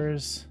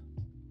 Pictures.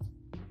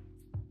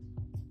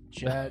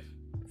 Jet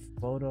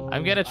photo.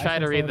 I'm gonna try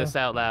to read this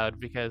out loud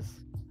because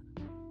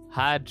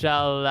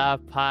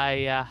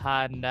Hajalapaya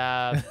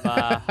Hana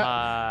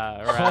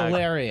Baha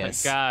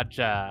Hilarious.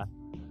 Gotcha.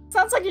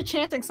 Sounds like you're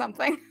chanting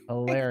something.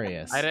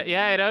 Hilarious.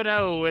 I don't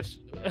know which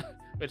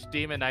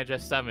demon I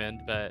just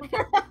summoned, but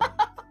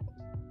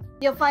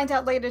You'll find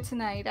out later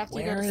tonight after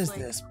you go Where to is sleep.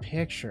 this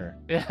picture?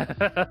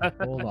 yeah.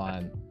 Hold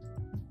on.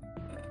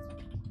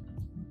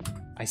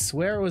 I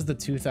swear it was the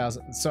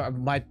 2000. So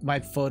my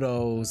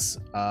photos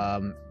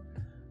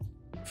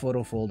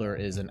photo folder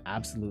is an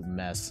absolute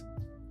mess.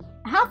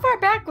 How far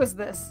back was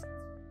this?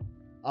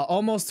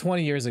 Almost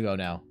 20 years ago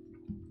now.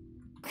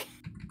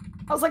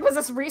 I was like, was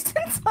this recent?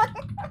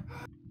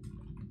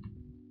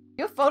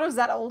 You have photos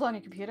that old on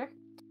your computer?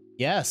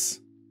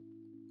 Yes.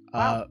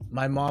 Wow.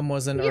 My mom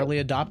was an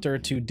early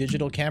adopter to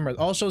digital cameras.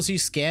 Also, she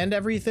scanned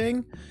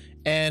everything,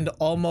 and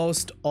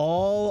almost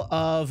all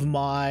of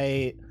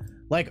my,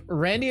 like,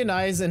 Randy and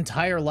I's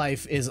entire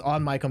life is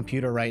on my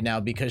computer right now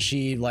because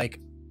she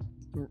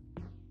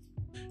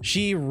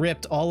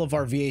ripped all of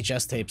our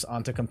VHS tapes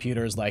onto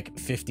computers like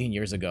 15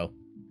 years ago.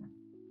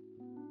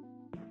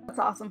 That's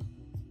awesome.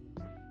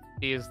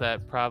 These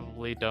that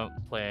probably don't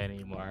play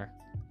anymore.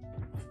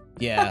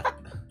 Yeah.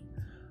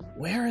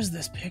 Where is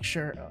this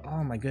picture?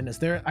 Oh my goodness.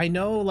 There, I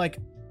know, like,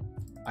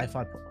 I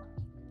thought.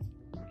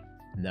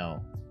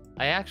 No.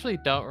 I actually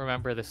don't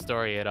remember the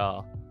story at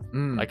all.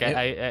 Like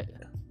it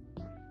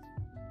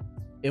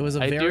was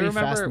a I very do remember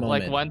fast moment.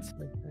 like once.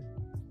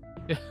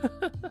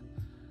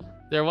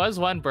 There was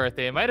one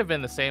birthday. It might have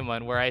been the same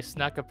one where I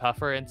snuck a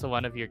puffer into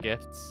one of your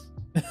gifts.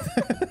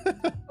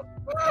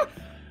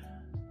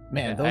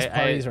 Man, those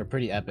parties are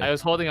pretty epic. I was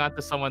holding on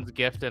to someone's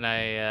gift and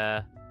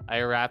I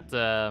wrapped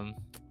one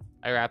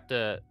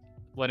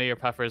of your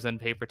puffers in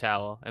paper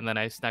towel and then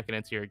I snuck it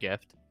into your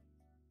gift.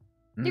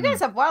 You guys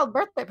have wild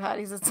birthday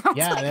parties, it sounds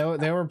like. Yeah,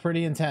 they were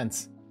pretty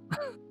intense.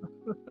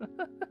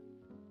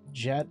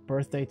 Jet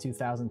birthday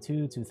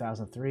 2002,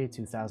 2003,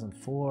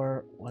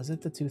 2004. Was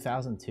it the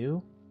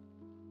 2002?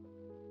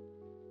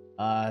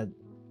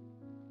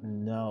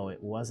 No,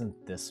 it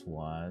wasn't this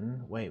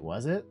one. Wait,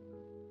 was it?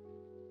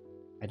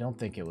 I don't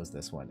think it was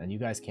this one. And you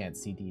guys can't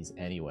see these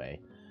anyway.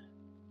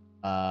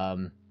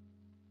 Oh,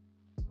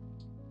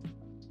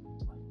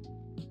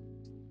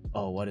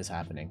 what is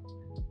happening?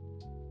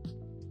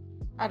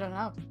 I don't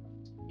know.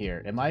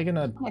 Here, am I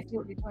gonna... I see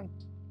what you're doing.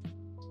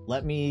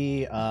 Let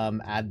me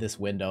add this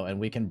window and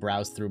we can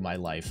browse through my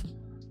life.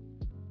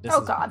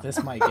 God.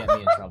 This might get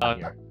me in trouble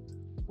here.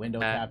 Window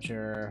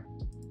capture.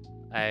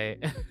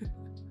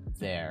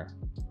 There.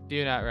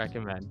 Do not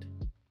recommend.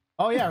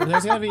 Oh yeah,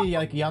 there's gonna be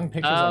like young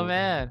pictures. Oh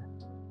man.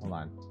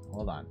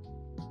 Hold on.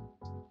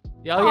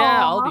 Oh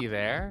yeah, I'll be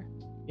there.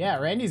 Yeah,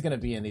 Randy's gonna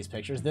be in these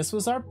pictures. This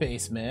was our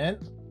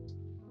basement.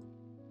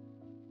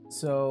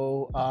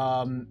 So,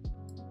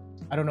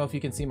 I don't know if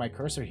you can see my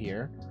cursor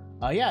here.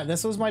 Yeah,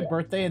 this was my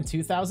birthday in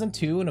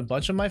 2002, and a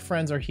bunch of my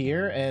friends are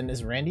here. And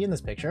is Randy in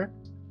this picture?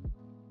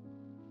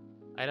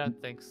 I don't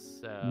think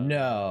so.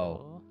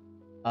 No.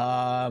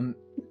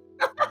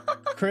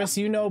 Chris,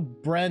 you know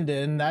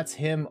Brendan. That's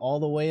him all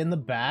the way in the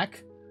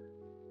back.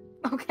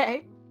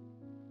 Okay.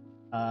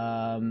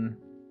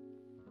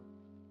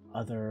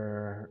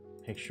 Other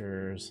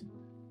pictures.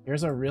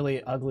 Here's a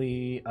really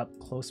ugly up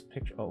close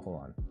picture. Oh,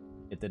 hold on.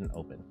 It didn't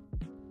open.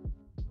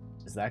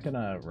 Is that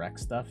gonna wreck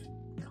stuff?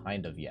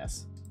 Kind of,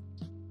 yes.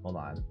 Hold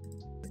on.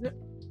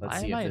 Let's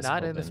see if Why am I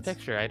not opens. in this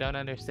picture? I don't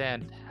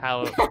understand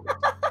how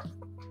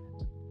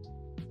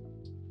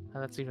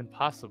that's even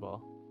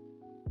possible.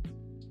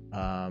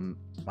 My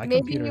Maybe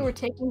computer... you were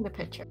taking the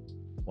picture.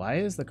 Why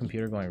is the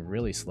computer going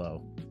really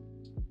slow?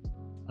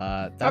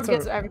 That's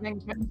because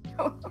everything.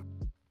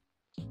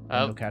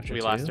 Oh, capture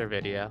we lost our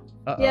video.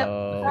 Uh-oh. Yep.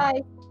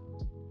 Bye.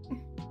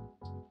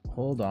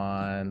 Hold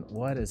on.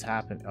 What is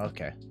happening?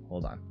 Okay,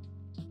 hold on.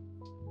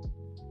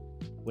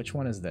 Which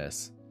one is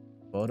this?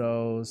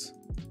 Photos.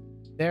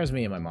 There's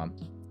me and my mom.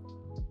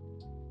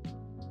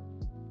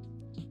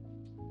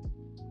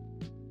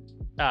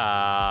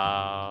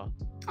 Aww.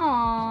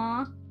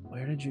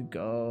 Where did you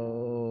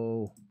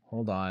go?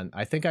 Hold on.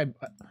 I think I...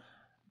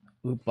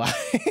 Oop, bye.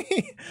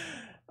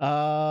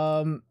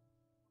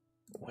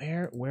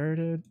 Where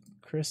did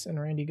Chris and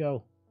Randy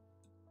go?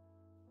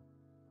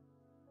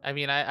 I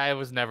mean, I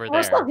was never there.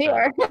 We're still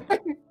here.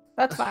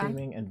 That's fine.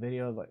 Streaming and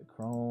video like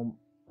Chrome.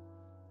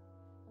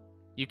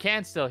 You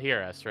can still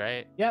hear us,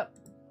 right? Yep.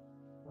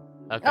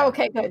 Okay.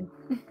 Okay, good.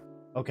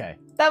 Okay.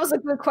 That was a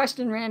good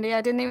question, Randy.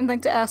 I didn't even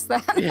think to ask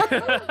that. Yeah.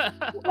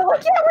 We're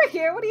like, yeah, we're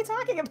here. What are you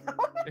talking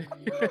about?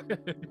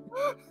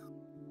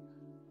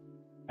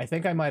 I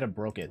think I might have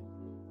broke it.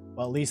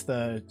 Well, at least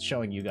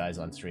showing you guys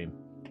on stream.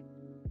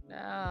 No,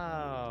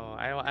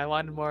 I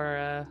wanted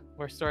more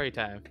story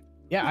time.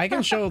 Yeah, I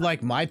can show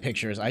like my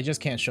pictures. I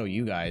just can't show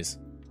you guys.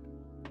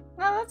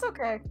 No, that's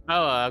okay.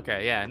 Oh,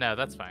 okay. Yeah, no,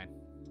 that's fine.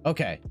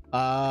 Okay.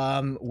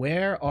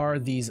 Where are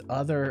these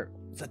other...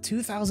 The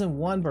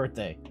 2001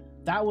 birthday.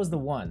 That was the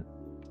one.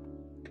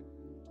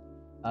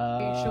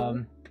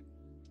 Sure?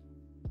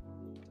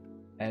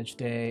 Edge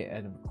Day,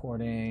 and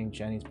recording,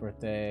 Jenny's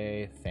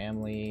birthday,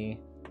 family.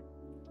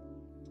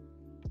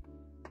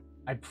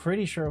 I'm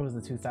pretty sure it was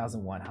the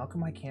 2001. How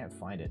come I can't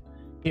find it?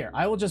 Here,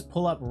 I will just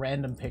pull up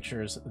random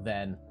pictures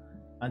then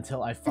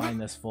until I find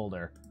this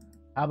folder.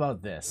 How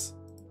about this?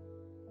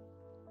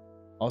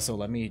 Also,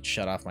 let me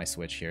shut off my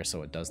Switch here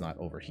so it does not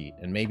overheat,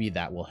 and maybe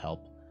that will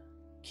help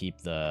keep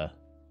the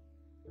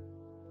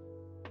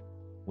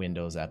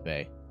Windows at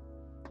bay.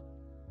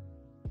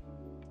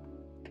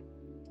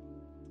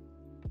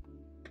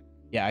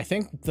 Yeah, I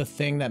think the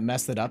thing that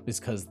messed it up is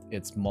because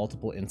it's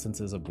multiple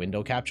instances of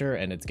window capture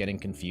and it's getting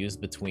confused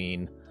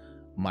between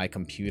my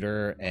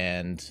computer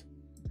and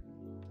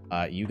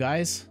you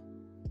guys.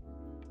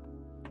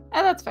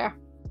 Oh, that's fair.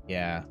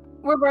 Yeah.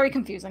 We're very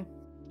confusing.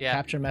 Yeah.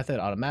 Capture method,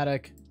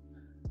 automatic.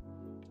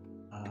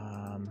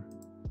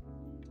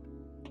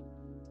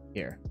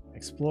 Here.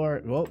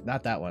 Explore. Whoa,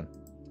 not that one.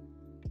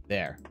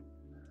 There.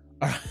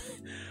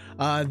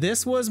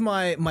 This was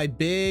my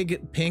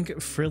big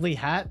pink frilly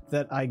hat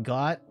that I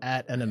got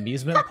at an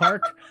amusement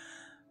park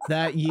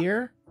that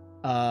year.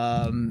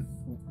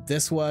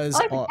 This was... I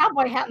like the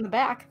cowboy hat in the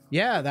back.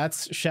 Yeah,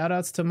 that's shout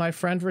outs to my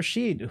friend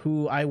Rashid,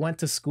 who I went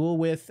to school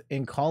with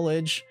in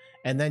college,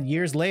 and then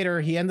years later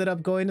he ended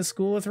up going to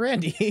school with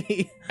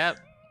Randy. Yep.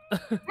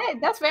 Hey,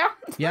 that's fair.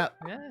 Yeah.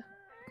 Yeah.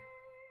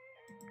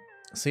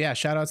 So yeah,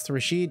 shout outs to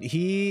Rashid.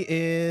 He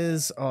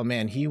is, oh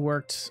man, he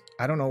worked,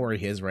 I don't know where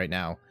he is right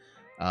now.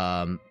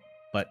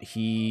 But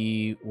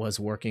he was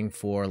working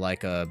for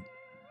like a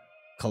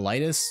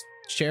colitis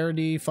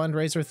charity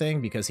fundraiser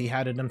thing because he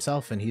had it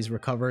himself and he's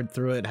recovered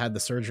through it, had the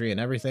surgery and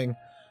everything.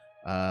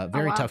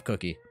 Very wow. tough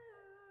cookie.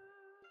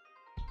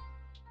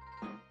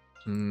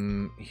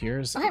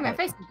 Here's Oh, hey, my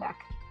face is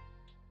back.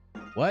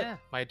 what? Yeah,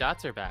 my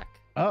dots are back.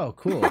 Oh,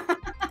 cool.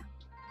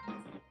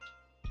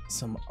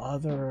 Some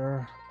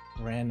other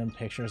random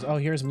pictures. Oh,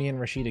 here's me and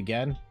Rashid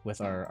again with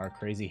our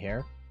crazy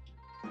hair.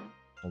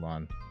 Hold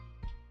on.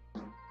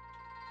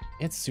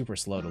 It's super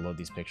slow to load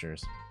these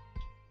pictures.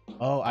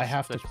 Oh, I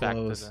have to Switch back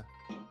close.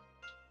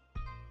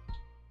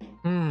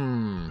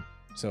 the-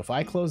 So if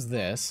I close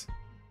this,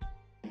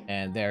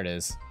 and there it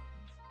is.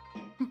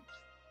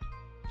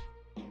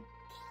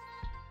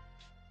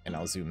 And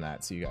I'll zoom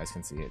that so you guys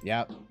can see it.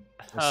 Yep. We're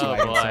Oh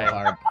sliding so boy.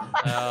 hard.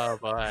 Oh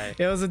boy.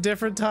 It was a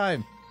different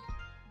time.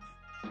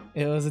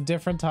 It was a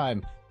different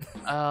time.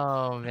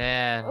 Oh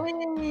man.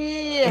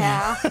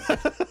 Yeah.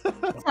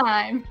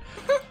 Time.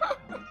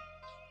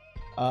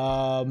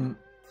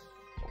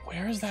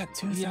 Where is that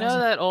 2000? You know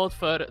that old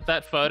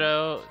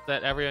photo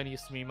that everyone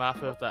used to meme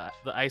off of, the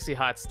icy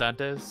hot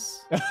stuntas?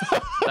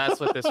 That's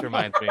what this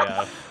reminds me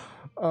of.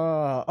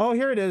 Oh,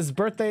 here it is.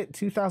 Birthday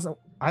 2000.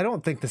 I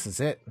don't think this is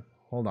it.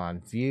 Hold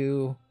on.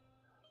 View.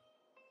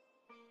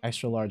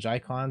 Extra large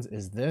icons.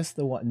 Is this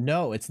the one?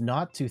 No, it's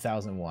not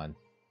 2001.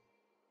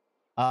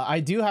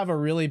 I do have a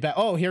really bad.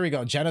 Oh, here we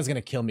go. Jenna's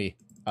gonna kill me.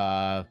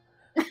 For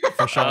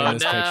showing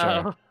this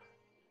picture.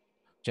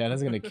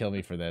 Jenna's gonna kill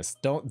me for this.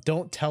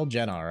 Don't tell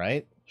Jenna, all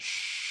right?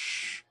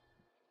 Shh.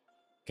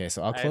 Okay,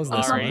 so I'll close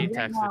I've this already one.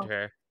 texted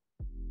her.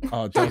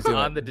 Oh, don't do it.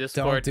 On the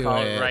Discord don't do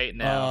call it. right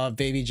now. Oh,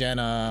 baby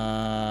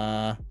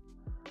Jenna.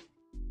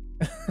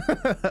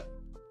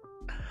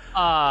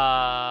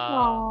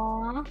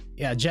 Aww.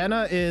 Yeah,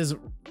 Jenna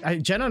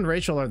and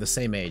Rachel are the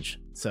same age,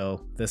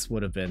 so this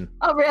would have been.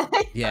 Oh, really?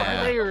 Are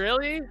Yeah, they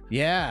really?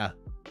 yeah.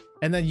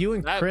 And then you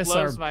and That Chris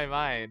blows are my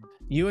mind.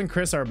 you and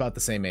Chris are about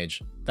the same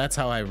age. That's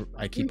how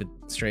I keep it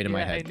straight in my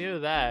Yeah, head. I knew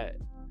that.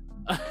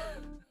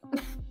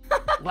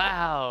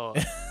 Wow.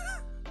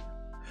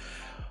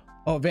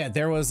 Oh man,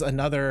 there was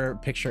another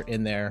picture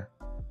in there.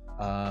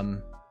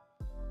 Hold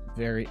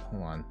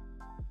on.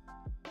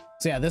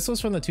 So yeah, this was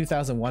from the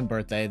 2001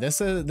 birthday.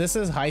 This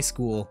is high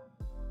school,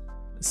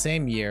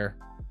 same year.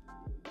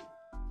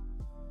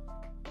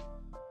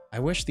 I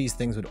wish these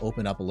things would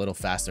open up a little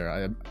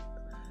faster.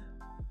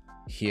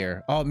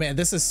 Here. Oh man,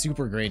 this is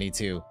super grainy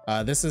too.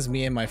 This is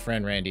me and my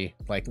friend Randy,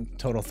 like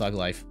total thug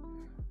life.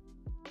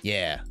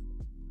 Yeah.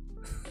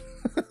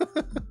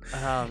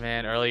 Oh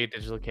man, early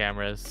digital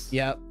cameras.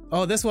 Yep.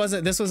 Oh, this was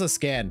a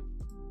scan.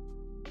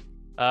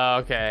 Oh,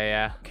 okay,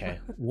 yeah. Okay.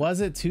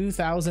 Was it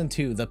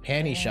 2002? The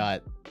panty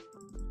shot.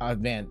 Oh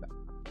man,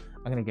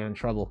 I'm gonna get in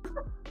trouble.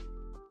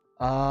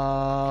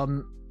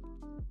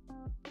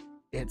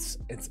 It's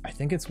I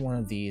think it's one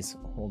of these.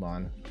 Hold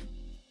on.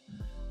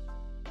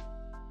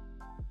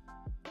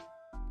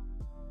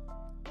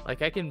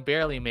 Like I can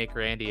barely make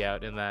Randy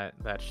out in that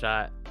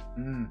shot.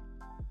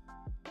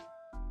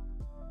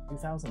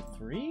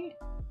 2003?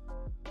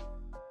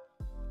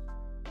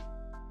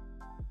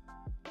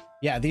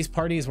 Yeah, these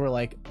parties were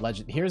like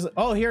legend. Here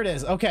it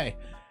is. Okay.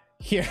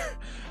 Here.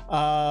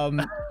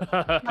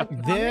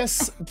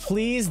 This,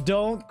 please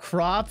don't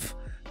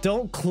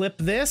clip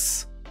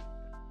this.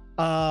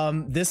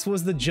 This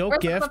was the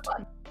joke gift.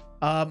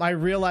 I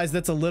realized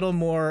that's a little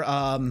more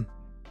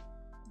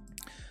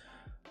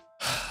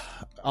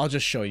I'll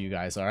just show you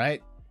guys, all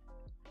right?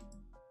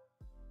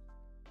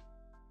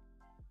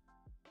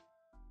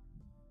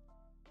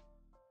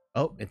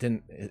 Oh, it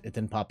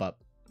didn't pop up.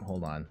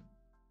 Hold on.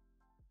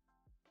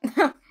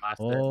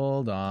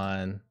 Hold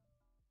on.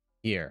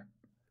 Here.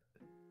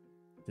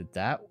 Did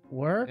that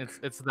work?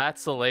 It's that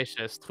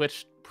salacious.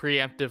 Twitch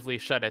preemptively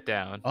shut it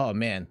down. Oh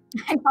man.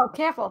 Oh,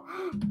 careful.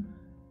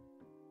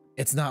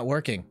 It's not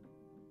working.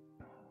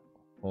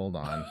 Hold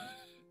on.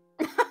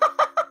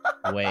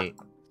 Wait.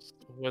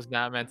 Was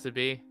not meant to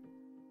be.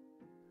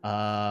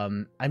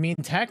 I mean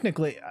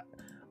technically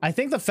I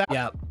think the fact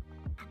yeah.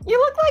 You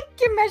look like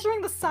you're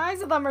measuring the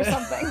size of them or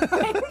something.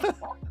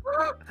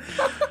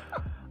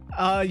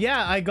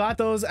 Yeah, I got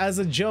those as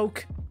a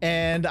joke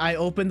and I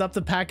opened up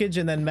the package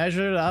and then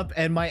measured it up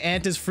and my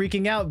aunt is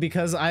freaking out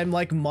because I'm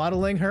like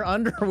modeling her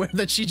underwear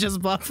that she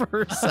just bought for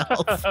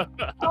herself.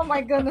 Oh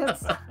my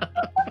goodness.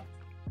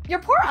 Your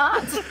poor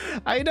aunt.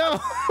 I know.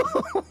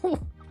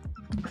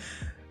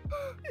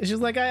 She's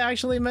like, I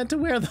actually meant to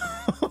wear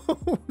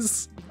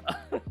those.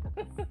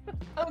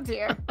 Oh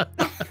dear.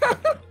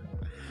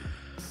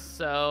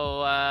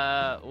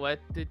 So,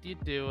 what did you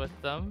do with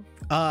them?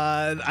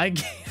 I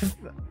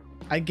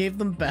gave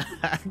them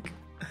back.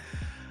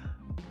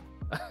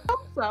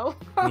 Hope so.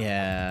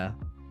 Yeah.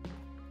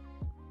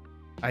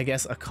 I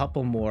guess a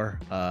couple more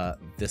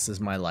This Is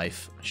My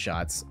Life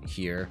shots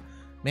here.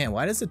 Man,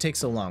 why does it take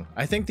so long?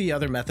 I think the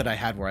other method I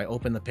had where I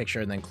open the picture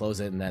and then close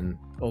it and then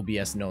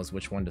OBS knows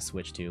which one to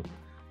switch to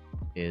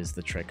is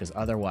the trick, because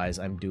otherwise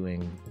I'm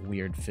doing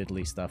weird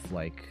fiddly stuff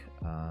like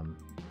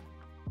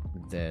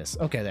this.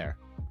 Okay, there.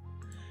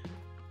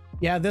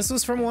 Yeah, this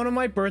was from one of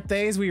my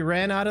birthdays. We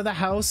ran out of the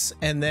house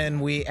and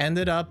then we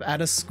ended up at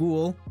a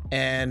school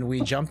and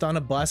we jumped on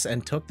a bus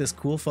and took this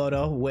cool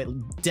photo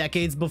with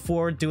decades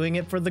before doing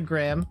it for the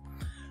gram.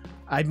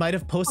 I might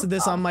have posted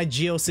this on my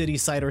GeoCity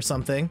site or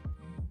something.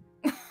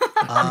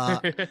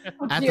 At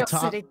the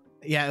top,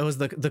 yeah, it was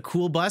the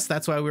cool bus.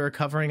 That's why we were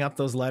covering up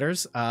those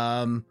letters.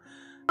 To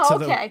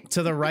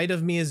the right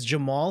of me is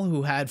Jamal,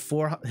 who had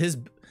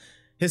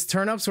his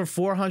turnips were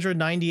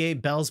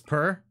 498 bells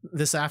per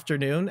this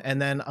afternoon,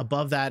 and then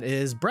above that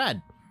is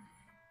Brad.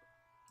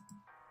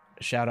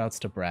 Shout outs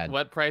to Brad.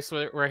 What price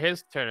were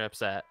his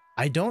turnips at?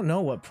 I don't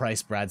know what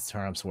price Brad's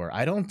turnips were.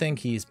 I don't think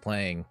he's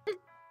playing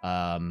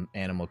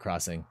Animal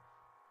Crossing.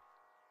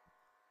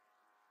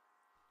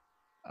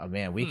 Oh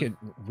man, we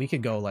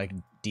could go like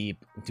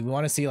deep. Do we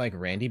want to see like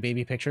Randy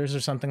baby pictures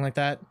or something like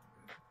that?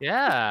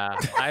 Yeah,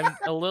 I'm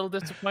a little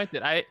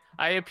disappointed. I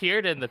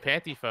appeared in the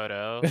panty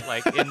photo,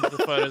 like in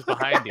the photos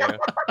behind you.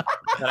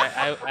 But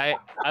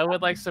I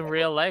would like some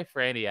real life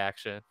Randy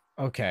action.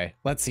 Okay,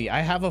 let's see.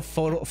 I have a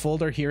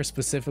folder here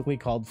specifically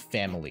called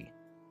family.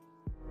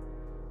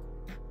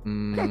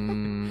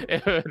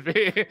 It would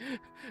be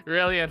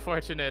really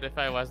unfortunate if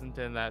I wasn't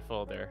in that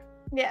folder.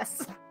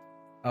 Yes.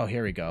 Oh,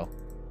 here we go.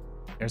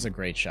 There's a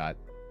great shot.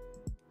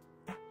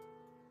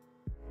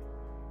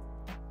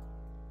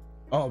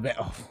 Oh, man.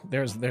 Oh,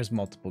 there's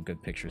multiple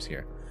good pictures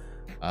here.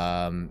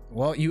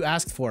 Well, you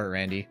asked for it,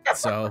 Randy.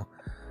 So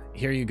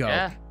here you go.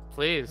 Yeah,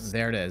 please.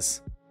 There it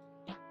is.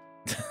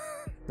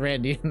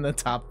 Randy in the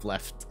top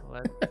left.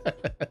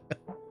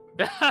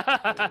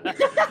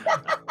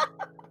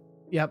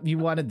 Yep, you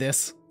wanted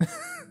this.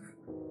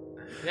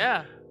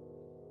 Yeah.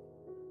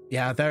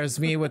 Yeah, there's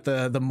me with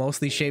the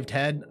mostly shaved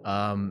head.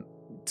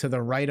 To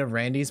the right of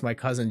Randy's my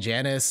cousin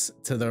Janice.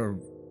 To the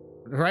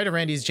right of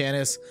Randy's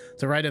Janice. To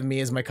the right of me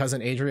is my cousin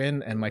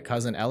Adrian and my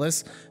cousin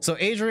Ellis. So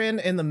Adrian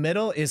in the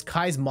middle is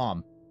Kai's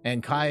mom,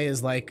 and Kai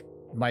is like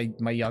my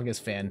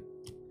youngest fan.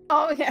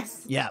 Oh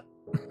yes. Yeah.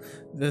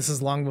 This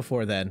is long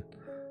before then.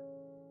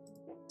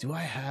 Do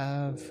I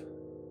have...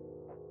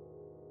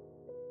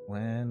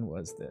 When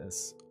was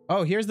this?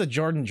 Oh, here's the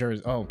Jordan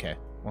jersey. Oh, okay.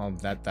 Well,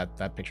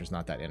 that picture's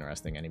not that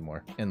interesting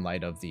anymore in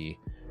light of the...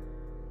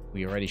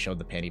 We already showed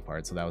the panty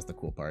part, so that was the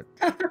cool part.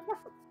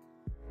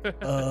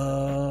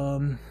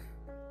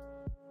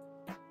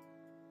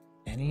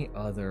 Any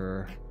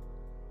other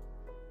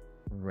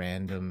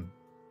random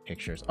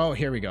pictures? Oh,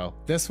 here we go.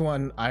 This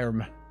one I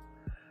remember.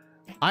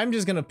 I'm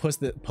just gonna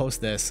post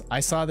this. I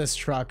saw this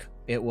truck.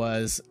 It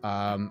was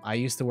I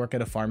used to work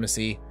at a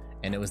pharmacy,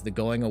 and it was the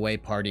going away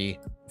party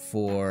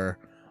for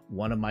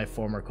one of my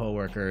former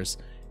coworkers.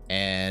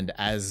 And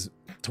as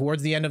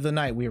towards the end of the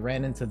night, we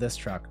ran into this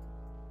truck.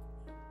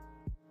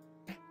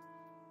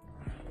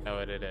 Know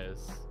what it is.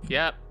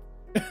 Yep.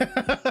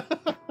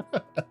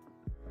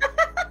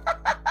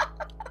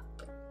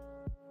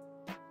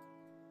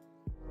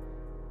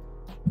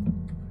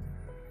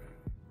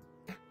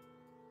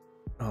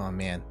 Oh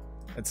man,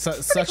 it's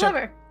such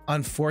an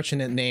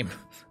unfortunate name.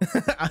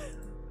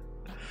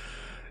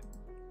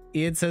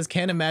 Ian says,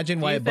 "Can't imagine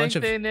why a bunch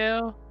of." They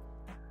knew.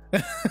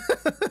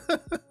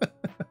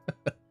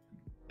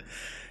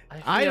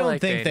 I don't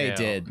think they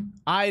did.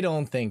 I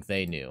don't think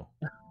they knew.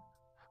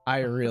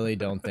 I really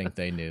don't think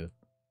they knew.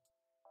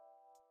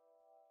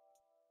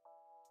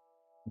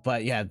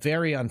 But yeah,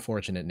 very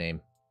unfortunate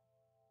name.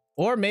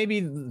 Or maybe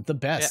the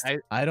best. Yeah,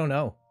 I don't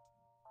know.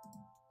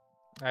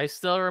 I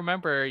still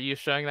remember you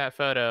showing that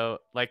photo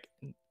like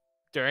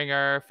during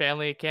our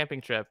family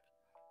camping trip.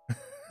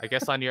 I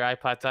guess on your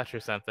iPod Touch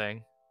or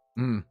something.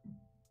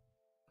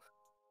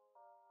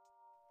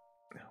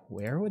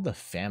 Where would the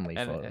family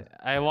photo?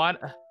 I want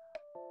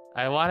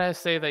to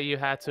say that you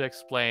had to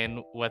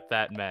explain what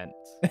that meant.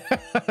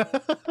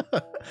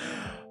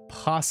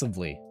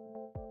 Possibly.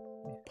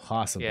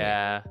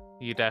 Yeah,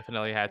 you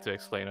definitely had to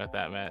explain what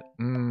that meant.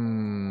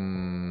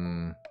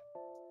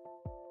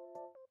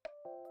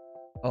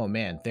 Oh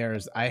man,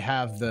 I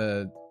have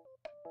the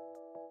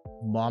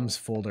mom's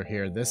folder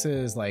here. This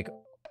is like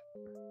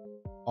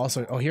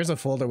also, oh, here's a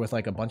folder with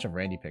like a bunch of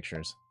Randy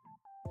pictures.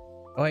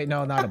 Oh wait,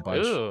 no, not a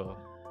bunch. Ooh.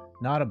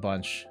 Not a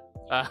bunch.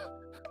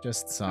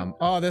 Just some.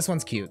 Oh, this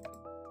one's cute.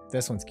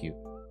 This one's cute.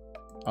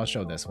 I'll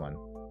show this one.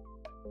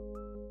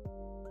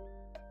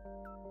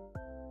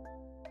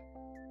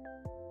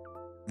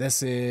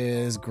 This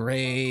is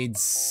grade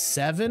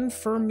 7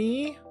 for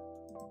me,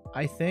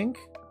 I think.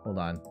 Hold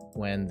on,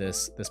 when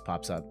this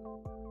pops up.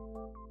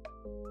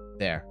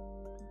 There.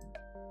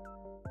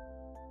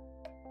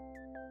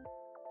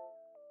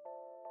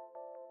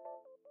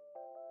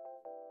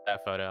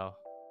 That photo.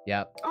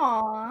 Yep.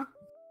 Aww.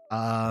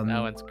 That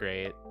one's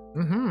great.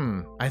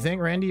 I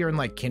think, Randy, you're in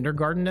like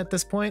kindergarten at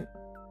this point.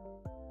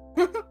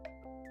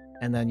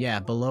 And then yeah,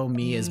 below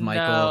me is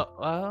Michael. No.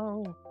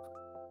 Oh.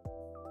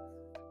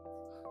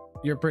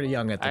 You're pretty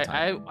young at the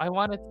time. I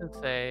wanted to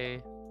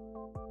say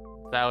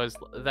that was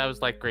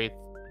like grade.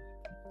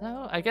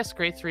 No, I guess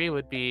grade 3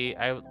 would be.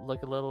 I would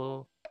look a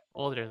little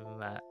older than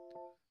that.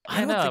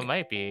 I know it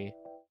might be.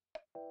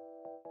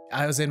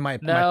 I was in my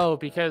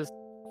because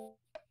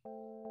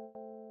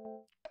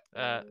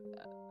I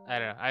don't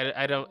know.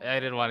 I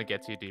didn't want to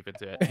get too deep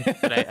into it,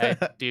 but I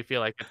do feel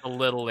like it's a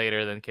little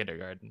later than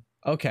kindergarten.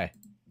 Okay.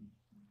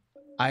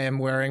 I am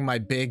wearing my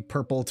big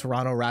purple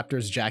Toronto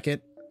Raptors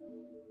jacket.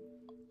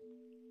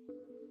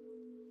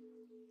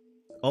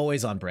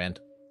 Always on brand.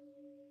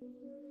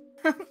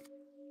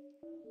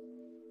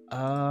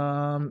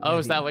 Oh,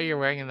 is that what you're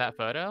wearing in that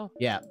photo?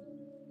 Yeah.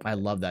 I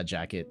love that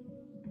jacket.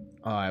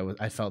 Oh,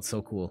 I felt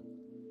so cool.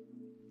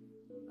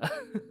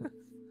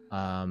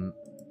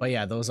 But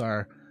yeah, those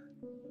are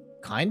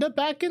kind of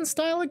back in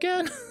style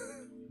again.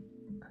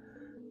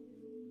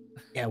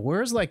 Yeah,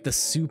 where's like the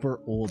super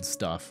old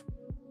stuff?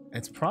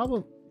 It's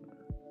probably...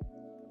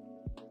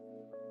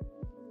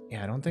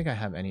 Yeah, I don't think I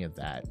have any of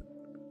that.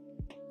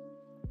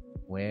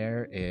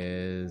 Where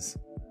is...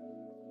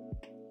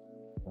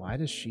 Why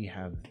does she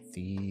have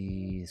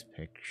these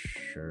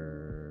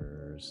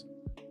pictures?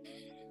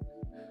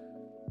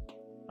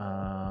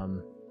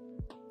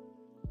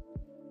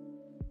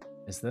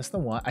 Is this the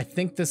one? I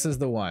think this is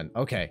the one.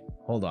 Okay,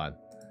 hold on.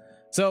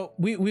 So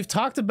we've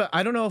talked about...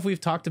 I don't know if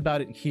we've talked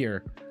about it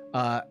here.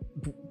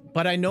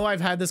 But I know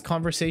I've had this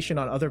conversation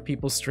on other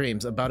people's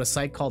streams about a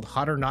site called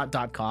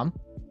hotornot.com.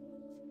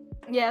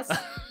 Yes.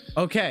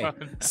 Okay,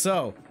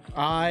 so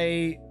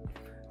I've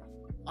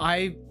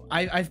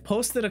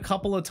posted a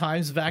couple of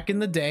times back in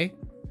the day,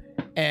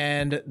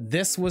 and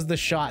this was the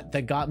shot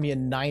that got me a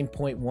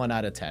 9.1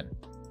 out of 10.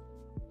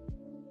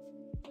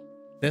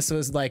 This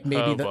was like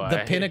maybe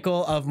the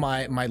pinnacle of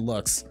my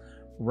looks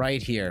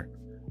right here.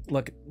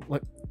 Look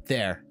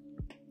there.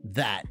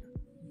 That.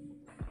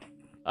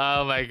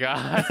 Oh my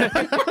god.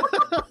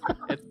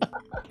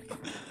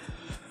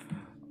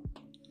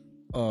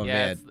 Oh yeah,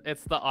 man.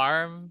 It's the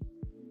arm.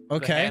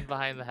 Okay. The hand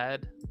behind the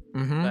head.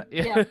 Mm-hmm.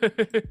 Yeah.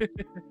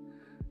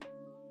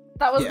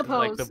 That was the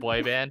pose. Like the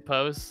boy band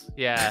pose.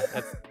 Yeah,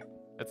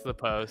 it's the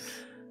pose.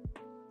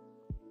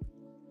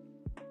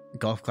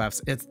 Golf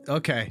claps. It's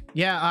okay.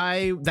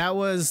 Yeah, that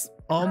was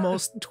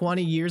almost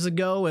 20 years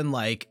ago and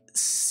like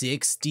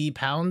 60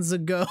 pounds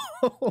ago.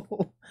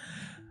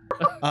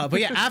 But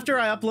yeah, after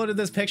I uploaded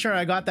this picture and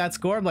I got that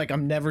score, I'm like,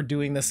 I'm never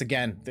doing this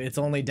again. It's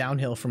only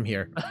downhill from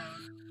here.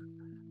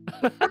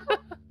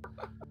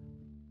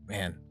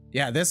 Man.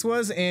 Yeah, this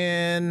was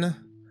in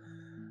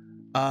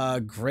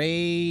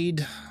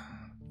grade...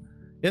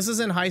 This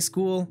is in high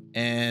school,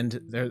 and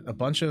there a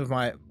bunch of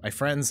my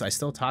friends, I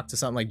still talk to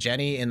something like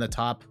Jenny in the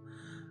top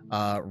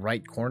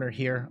right corner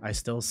here. I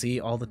still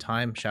see all the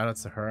time. Shout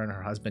outs to her and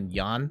her husband,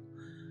 Jan.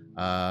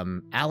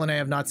 Alan I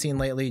have not seen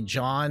lately.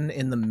 John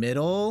in the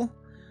middle.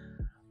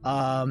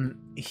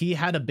 He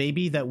had a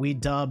baby that we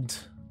dubbed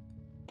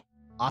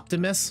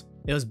Optimus.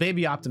 It was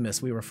Baby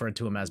Optimus we referred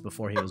to him as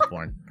before he was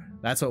born.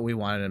 That's what we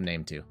wanted him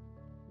named to.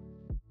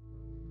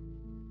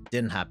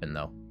 Didn't happen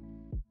though.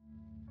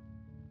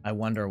 I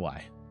wonder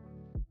why.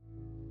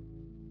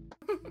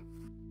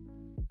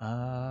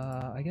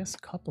 I guess a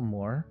couple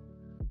more.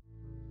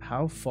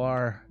 How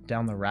far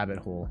down the rabbit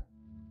hole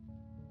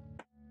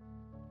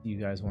do you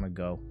guys want to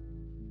go?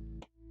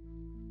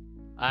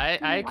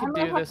 I could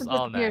do this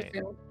all night.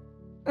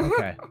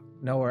 Okay.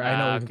 No worries. I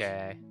know.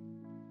 Okay.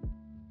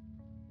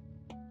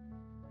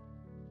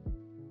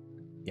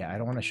 Yeah, I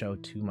don't want to show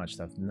too much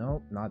stuff.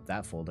 Nope, not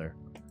that folder.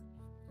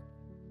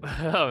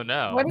 Oh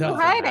no. What are you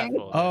hiding?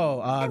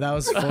 Oh, that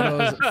was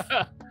photos.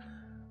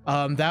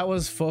 That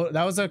was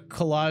a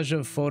collage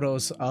of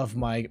photos of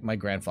my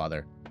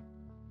grandfather.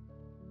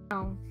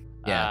 Oh.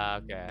 Yeah.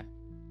 Okay.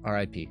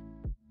 R.I.P.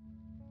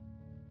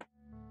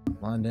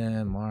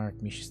 London, Mark,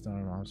 Mishi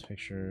Stone, mom's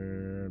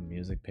picture,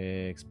 music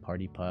pics,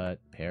 party putt,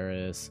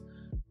 Paris,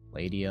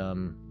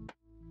 Palladium.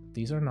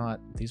 These are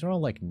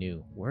all like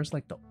new. Where's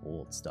like the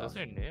old stuff? Those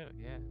are new,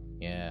 yeah.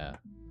 Yeah.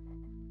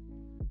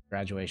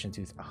 Graduation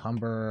to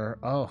Humber.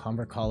 Oh,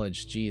 Humber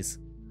College. Jeez.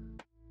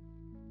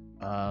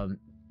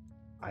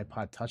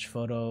 iPod Touch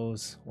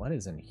photos. What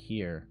is in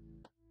here?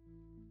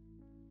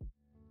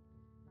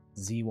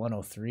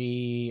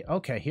 Z103.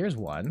 Okay, here's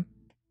one.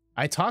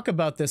 I talk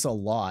about this a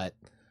lot.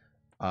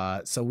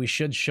 So we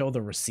should show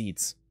the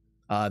receipts.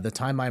 The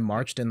time I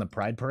marched in the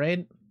Pride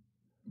Parade.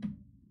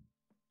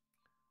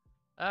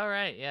 All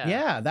right, yeah.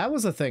 Yeah, that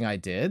was a thing I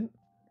did.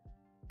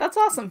 That's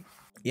awesome.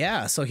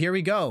 Yeah, so here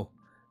we go.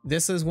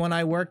 This is when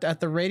I worked at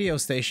the radio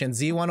station,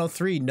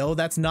 Z103. No,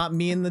 that's not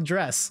me in the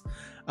dress.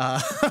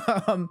 Yes,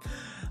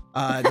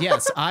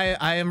 I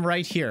am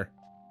right here.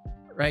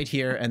 Right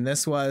here. And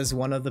this was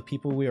one of the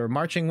people we were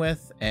marching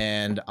with.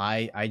 And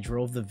I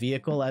drove the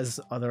vehicle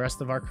as the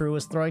rest of our crew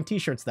was throwing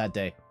t-shirts that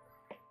day.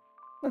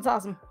 That's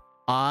awesome.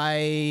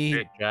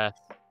 Great dress.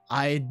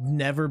 I'd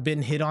never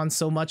been hit on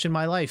so much in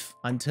my life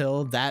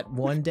until that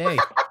one day.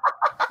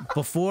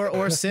 Before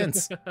or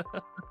since.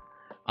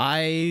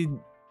 I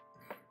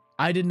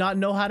did not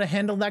know how to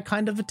handle that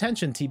kind of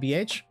attention,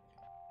 TBH.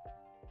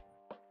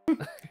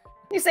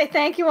 You say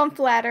thank you, I'm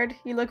flattered.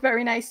 You look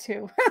very nice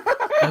too.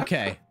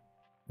 Okay.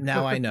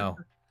 Now I know.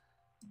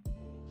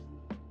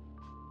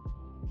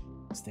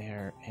 Is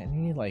there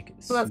any like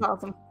Well, that's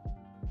awesome.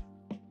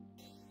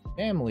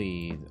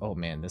 family? Oh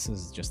man, this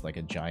is just like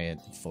a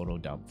giant photo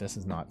dump. This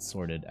is not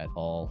sorted at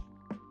all.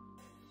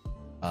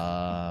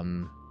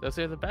 Those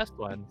are the best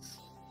ones.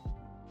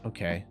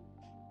 Okay.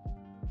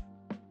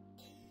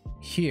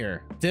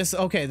 Here. This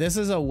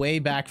is a way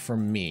back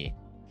from me.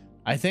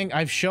 I think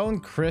I've shown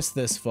Chris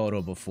this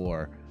photo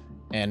before,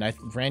 and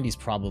Randy's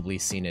probably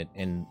seen it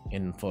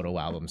in photo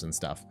albums and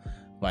stuff.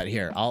 But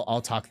here,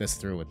 I'll talk this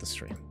through with the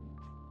stream.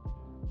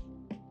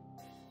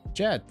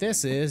 Jet,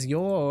 this is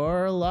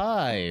your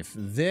life.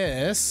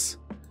 This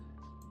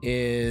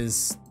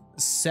is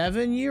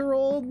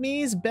 7-year-old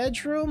me's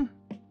bedroom.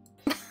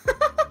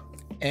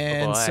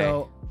 And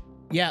so,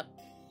 yeah,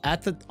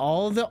 at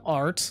all the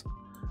art,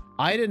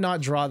 I did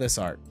not draw this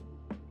art.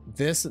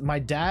 My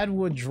dad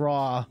would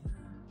draw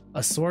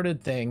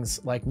assorted things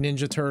like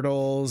Ninja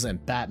Turtles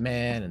and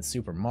Batman and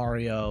Super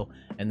Mario,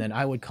 and then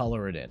I would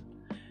color it in.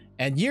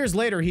 And years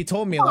later, he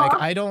told me, like,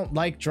 I don't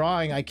like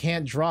drawing, I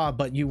can't draw,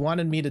 but you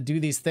wanted me to do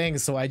these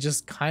things, so I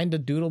just kind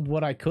of doodled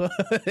what I could.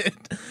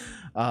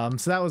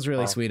 So that was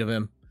really sweet of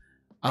him.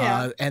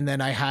 Yeah. And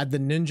then I had the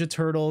Ninja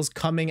Turtles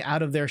coming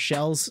out of their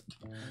shells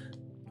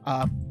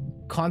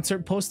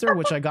concert poster,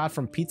 which I got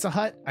from Pizza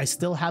Hut. I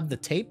still have the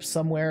tape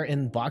somewhere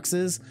in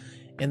boxes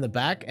in the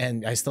back,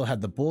 and I still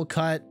had the bowl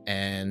cut.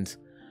 And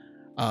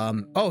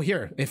oh,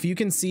 here, if you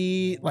can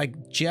see,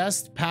 like,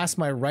 just past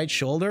my right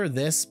shoulder,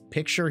 this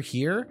picture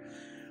here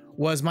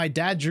was my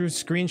dad drew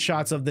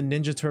screenshots of the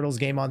Ninja Turtles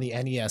game on the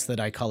NES that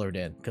I colored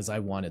in because I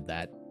wanted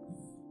that.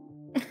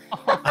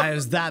 I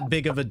was that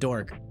big of a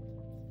dork.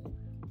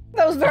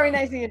 That was very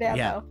nice of your dad,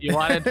 though. You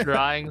wanted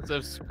drawings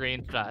of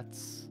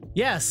screenshots.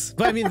 Yes,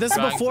 but I mean, this is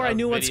before I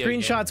knew what video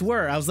screenshots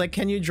were. I was like,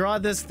 can you draw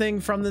this thing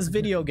from this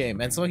video game?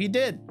 And so he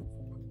did.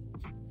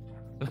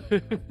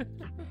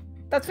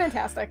 That's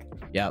fantastic.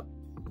 Yep.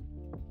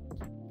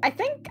 I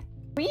think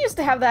we used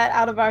to have that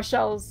out of our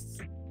shells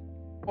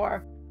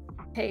or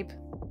tape.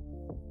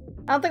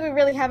 I don't think we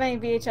really have any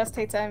VHS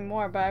tapes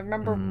anymore, but I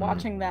remember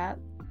watching that.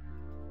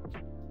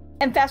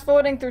 And fast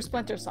forwarding through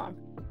Splinter Song.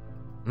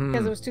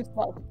 Because it was too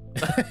slow.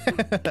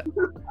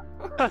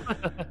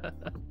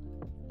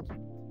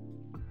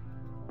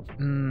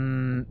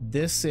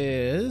 This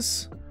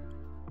is...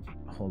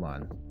 Hold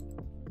on.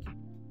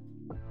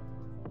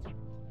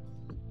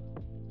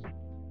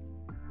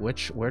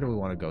 Where do we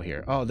want to go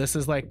here? Oh, this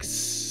is like...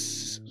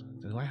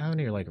 Do I have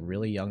any like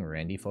really young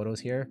Randy photos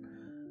here?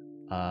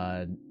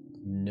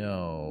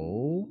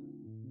 No.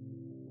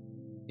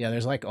 Yeah,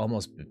 there's like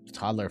almost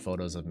toddler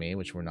photos of me,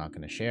 which we're not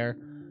going to share.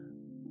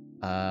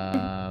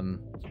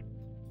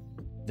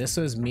 This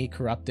was me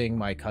corrupting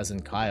my cousin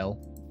Kyle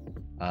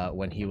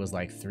when he was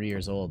like 3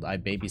 years old. I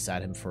babysat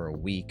him for a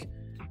week,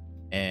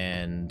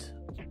 and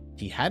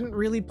he hadn't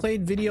really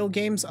played video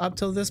games up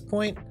till this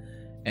point,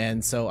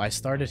 and so I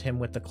started him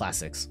with the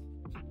classics.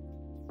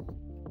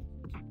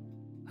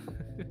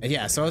 And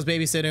yeah, so I was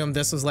babysitting him.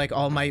 This was like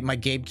all my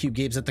GameCube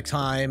games at the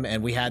time,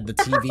 and we had the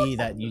TV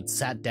that you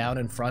sat down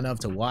in front of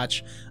to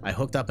watch. I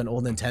hooked up an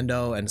old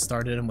Nintendo and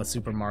started him with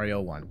Super Mario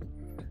 1.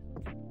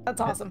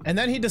 That's awesome. And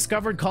then he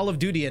discovered Call of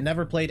Duty and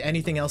never played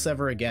anything else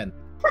ever again.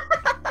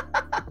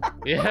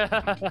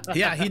 Yeah.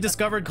 Yeah, he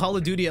discovered Call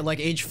of Duty at like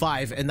age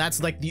 5, and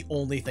that's like the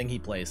only thing he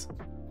plays.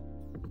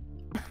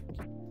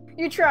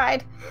 You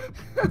tried.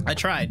 I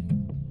tried.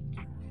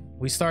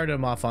 We started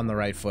him off on the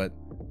right foot.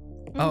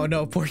 Oh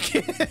no, poor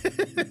kid.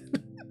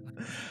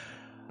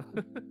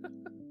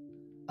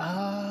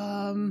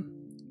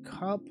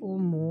 Couple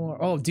more.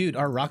 Oh, dude,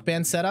 our Rock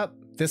Band setup.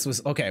 This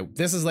was okay.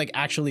 This is like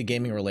actually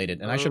gaming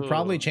related, and I should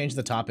probably change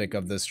the topic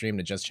of the stream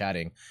to just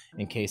chatting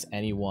in case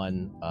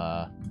anyone.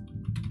 I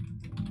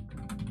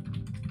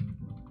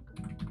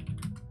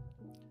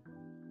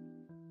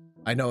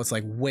know it's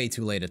like way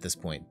too late at this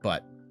point,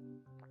 but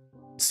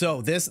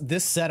so this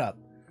setup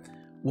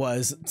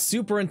was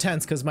super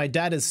intense because my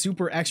dad is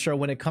super extra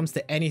when it comes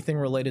to anything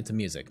related to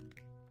music.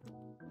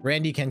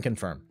 Randy can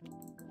confirm.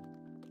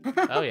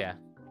 Oh yeah.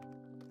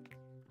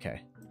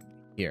 Okay,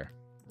 here.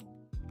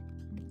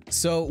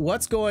 So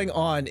what's going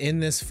on in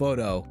this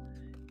photo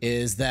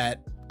is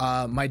that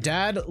my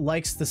dad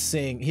likes to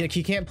sing.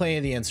 He can't play any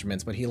of the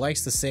instruments, but he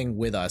likes to sing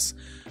with us.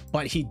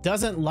 But he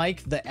doesn't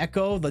like the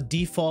echo, the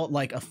default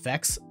like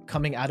effects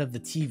coming out of the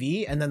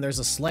TV, and then there's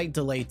a slight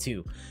delay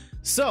too.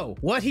 So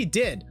what he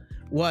did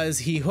was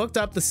he hooked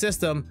up the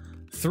system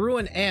through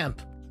an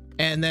amp,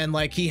 and then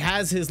like he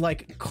has his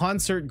like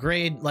concert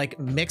grade like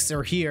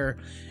mixer here,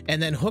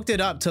 and then hooked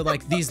it up to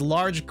like these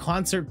large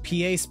concert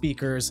PA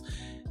speakers.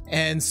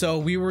 And so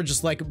we were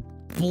just like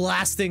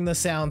blasting the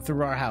sound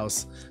through our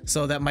house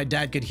so that my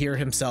dad could hear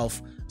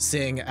himself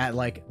sing at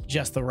like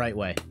just the right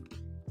way.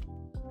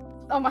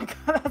 Oh my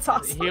god, that's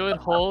awesome. He would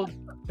hold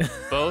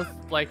both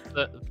like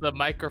the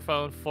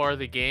microphone for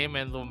the game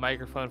and the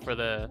microphone for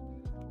the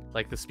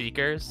like the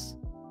speakers,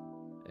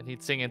 and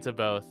he'd sing into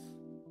both.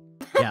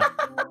 Yeah.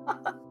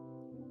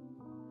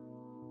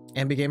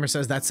 Ambi Gamer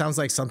says that sounds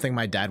like something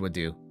my dad would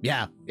do.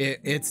 Yeah,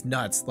 it's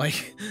nuts.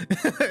 Like,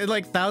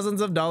 like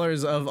thousands of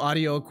dollars of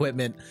audio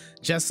equipment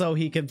just so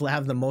he could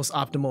have the most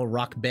optimal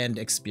Rock Band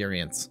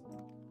experience.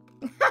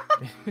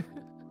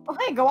 Oh,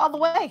 hey, go all the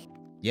way.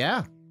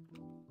 Yeah.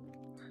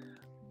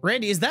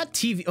 Randy, is that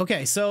TV?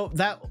 Okay, so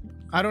that,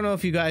 I don't know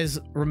if you guys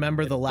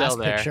remember the last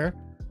picture.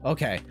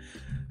 Okay.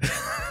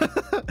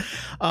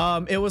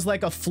 It was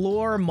like a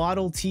floor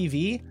model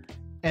TV,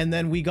 and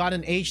then we got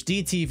an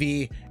HD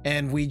TV,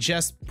 and we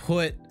just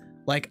put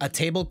like a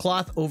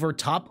tablecloth over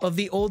top of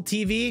the old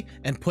TV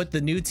and put the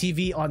new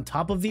TV on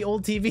top of the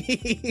old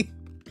TV.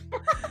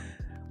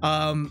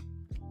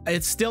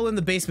 It's still in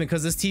the basement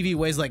because this TV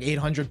weighs like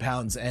 800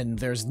 pounds, and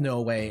there's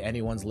no way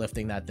anyone's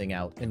lifting that thing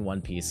out in one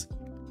piece.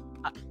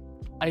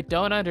 I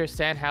don't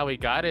understand how we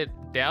got it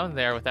down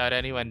there without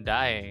anyone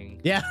dying.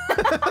 Yeah.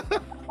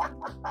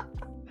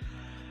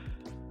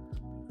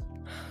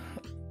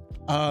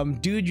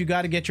 Dude, you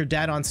got to get your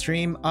dad on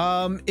stream.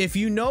 If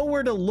you know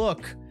where to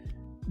look,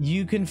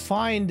 you can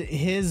find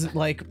his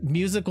like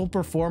musical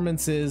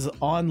performances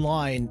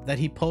online that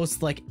he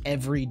posts like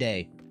every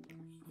day.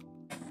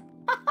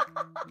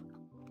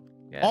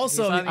 Yeah,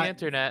 also, he's on the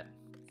internet.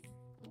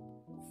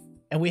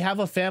 And we have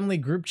a family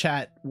group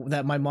chat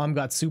that my mom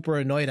got super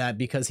annoyed at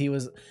because he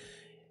was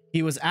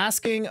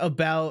asking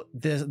about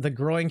the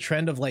growing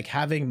trend of like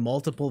having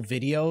multiple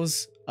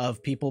videos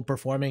of people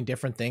performing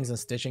different things and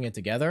stitching it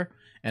together.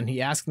 And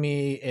he asked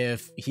me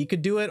if he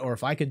could do it or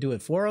if I could do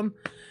it for him.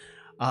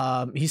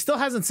 He still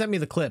hasn't sent me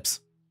the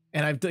clips,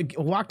 and I've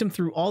walked him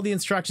through all the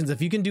instructions.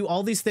 If you can do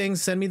all these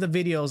things, send me the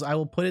videos. I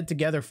will put it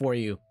together for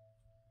you.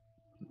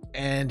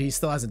 And he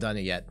still hasn't done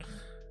it yet.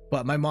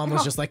 But my mom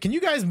was just like, can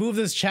you guys move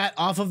this chat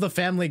off of the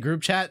family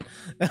group chat?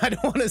 I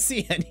don't want to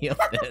see any of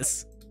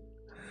this.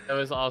 I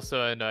was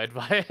also annoyed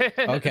by it.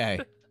 Okay.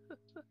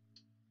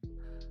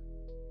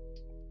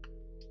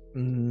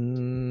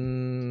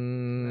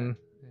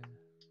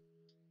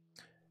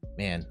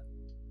 Man.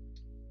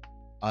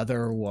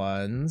 Other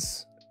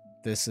ones.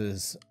 This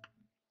is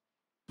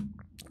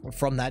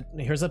from that.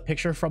 Here's a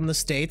picture from the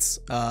States.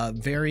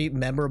 Very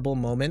memorable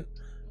moment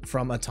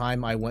from a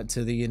time I went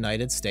to the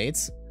United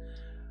States.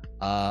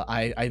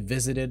 I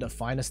visited a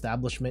fine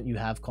establishment you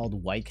have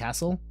called White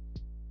Castle.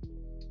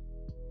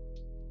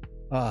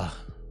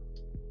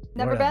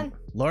 Never been.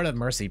 Lord have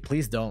mercy.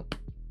 Please don't.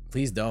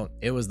 Please don't.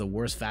 It was the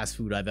worst fast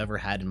food I've ever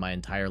had in my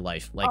entire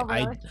life. Like,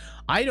 really?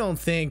 I don't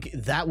think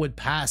that would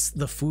pass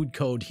the food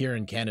code here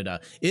in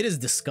Canada. It is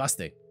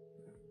disgusting.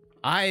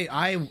 I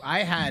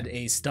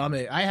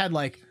had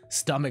like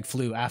stomach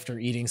flu after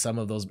eating some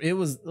of those. It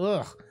was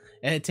ugh.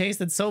 And it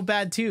tasted so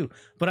bad too.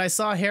 But I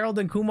saw Harold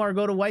and Kumar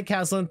go to White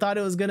Castle and thought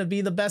it was gonna be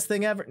the best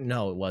thing ever.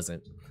 No, it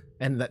wasn't.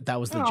 And that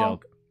was the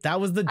joke.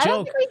 That was the joke. I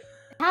don't think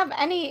we have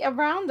any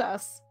around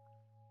us.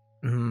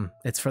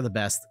 It's for the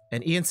best.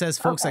 And Ian says,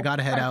 folks, I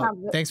gotta head out.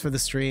 Thanks for the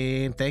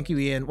stream. Thank you,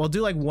 Ian. We'll do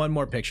like one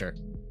more picture.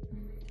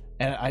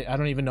 And I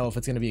don't even know if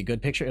it's gonna be a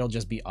good picture. It'll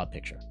just be a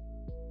picture.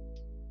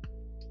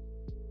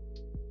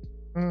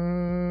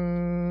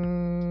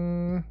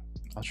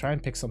 I'll try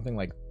and pick something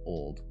like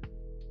old.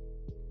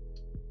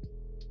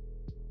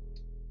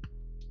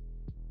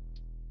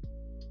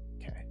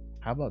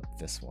 How about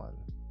this one?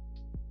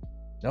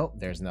 Nope,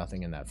 there's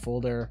nothing in that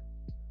folder.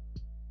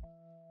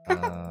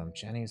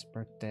 Jenny's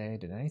birthday.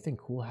 Did anything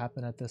cool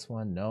happen at this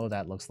one? No,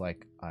 that looks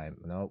like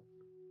nope.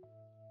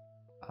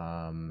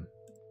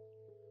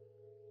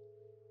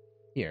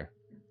 Here.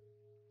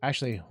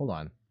 Actually, hold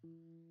on.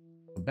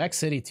 Quebec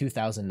City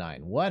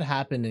 2009. What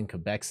happened in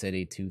Quebec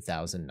City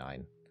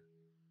 2009?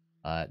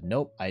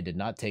 Nope, I did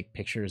not take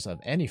pictures of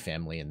any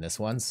family in this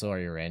one.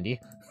 Sorry, Randy.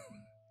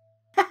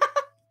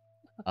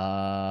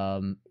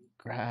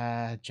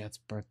 Jet's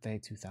birthday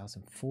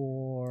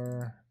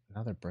 2004.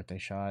 Another birthday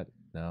shot.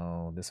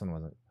 No, this one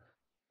wasn't.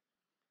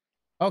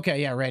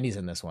 Okay, yeah, Randy's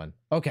in this one.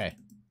 Okay.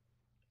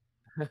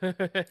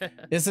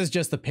 This is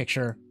just a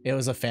picture. It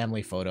was a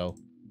family photo.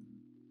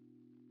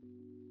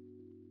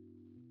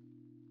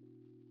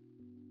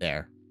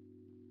 There.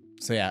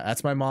 So yeah,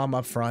 that's my mom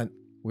up front.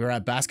 We were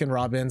at Baskin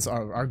Robbins,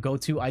 our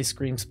go-to ice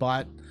cream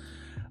spot.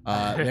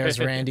 There's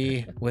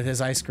Randy with his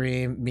ice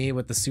cream, me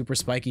with the super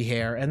spiky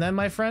hair, and then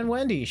my friend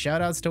Wendy.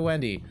 Shout outs to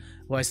Wendy,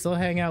 who I still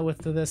hang out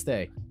with to this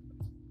day.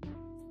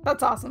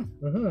 That's awesome.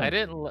 I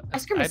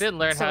didn't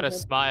learn how to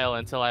smile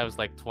until I was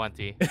like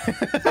 20.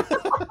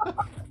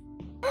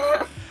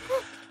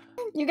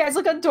 You guys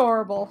look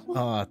adorable.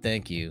 Oh,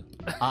 thank you.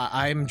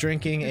 I'm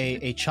drinking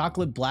a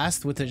chocolate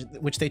blast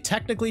which they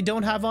technically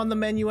don't have on the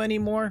menu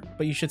anymore,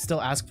 but you should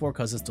still ask for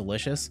because it's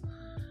delicious.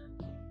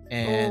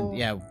 And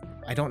yeah,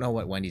 I don't know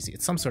what Wendy's.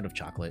 It's some sort of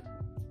chocolate.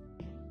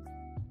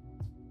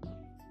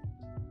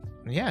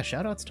 Yeah,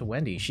 shout outs to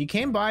Wendy. She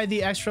came by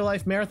the Extra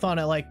Life Marathon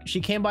at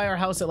she came by our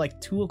house at like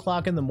 2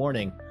 o'clock in the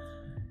morning.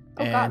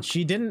 And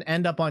she didn't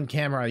end up on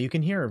camera. You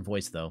can hear her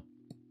voice though.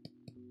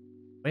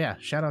 But yeah,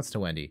 shout outs to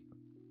Wendy.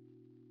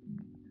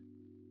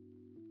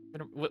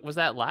 Was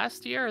that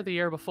last year or the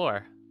year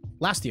before?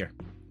 Last year.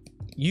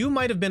 You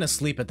might have been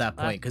asleep at that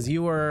point because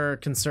you were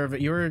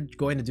conservative. You were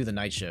going to do the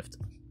night shift.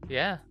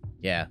 Yeah.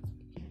 Yeah.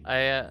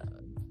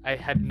 I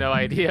had no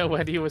idea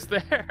when he was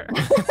there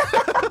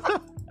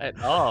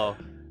at all.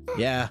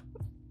 Yeah.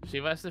 She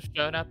must have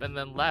shown up and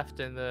then left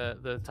in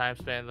the time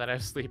span that I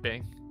was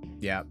sleeping.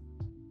 Yeah.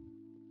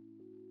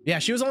 Yeah,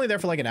 she was only there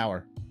for like an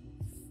hour.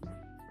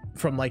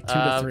 From like 2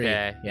 to 3.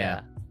 Okay,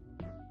 Yeah.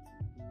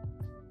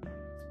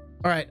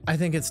 All right, I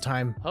think it's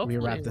time Hopefully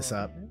we wrap this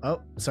up.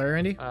 Oh, sorry,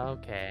 Randy.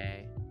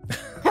 Okay.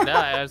 No,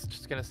 I was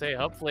just gonna say,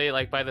 hopefully,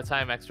 like by the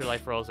time Extra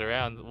Life rolls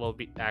around, we'll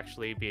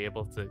actually be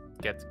able to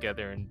get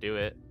together and do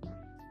it.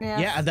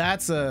 Yeah,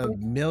 that's a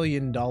 $1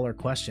 million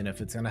question. If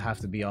it's gonna have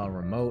to be all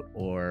remote,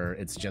 or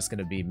it's just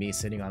gonna be me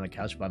sitting on the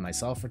couch by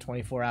myself for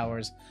 24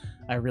 hours,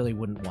 I really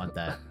wouldn't want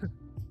that.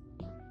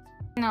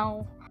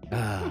 No.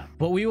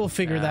 But we will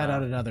figure that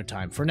out another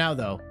time. For now,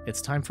 though,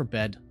 it's time for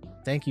bed.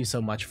 Thank you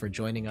so much for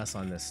joining us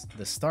on this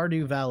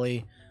Stardew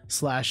Valley /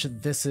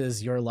 This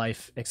Is Your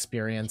Life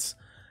experience.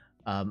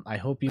 I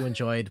hope you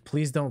enjoyed.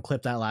 Please don't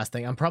clip that last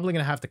thing. I'm probably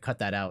gonna have to cut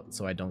that out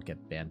so I don't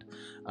get banned.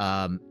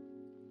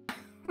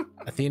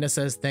 Athena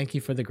says, thank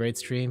you for the great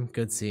stream.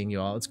 Good seeing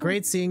you all. It's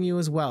great seeing you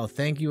as well.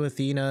 Thank you,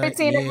 Athena, Great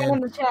seeing everyone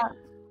in the chat.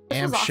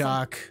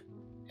 Amshock,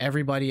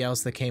 everybody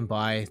else that came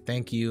by.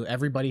 Thank you.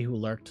 Everybody who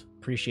lurked.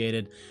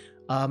 Appreciated.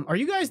 Are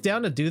you guys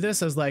down to do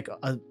this as like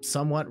a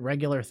somewhat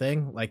regular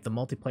thing, like the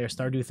multiplayer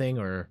Stardew thing,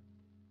 or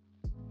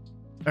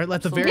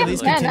at the very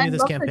least continue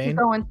this campaign?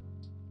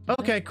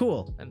 Okay,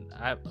 cool. And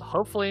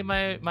hopefully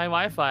my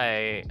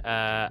Wi-Fi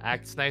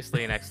acts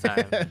nicely next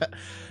time.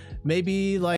 Maybe like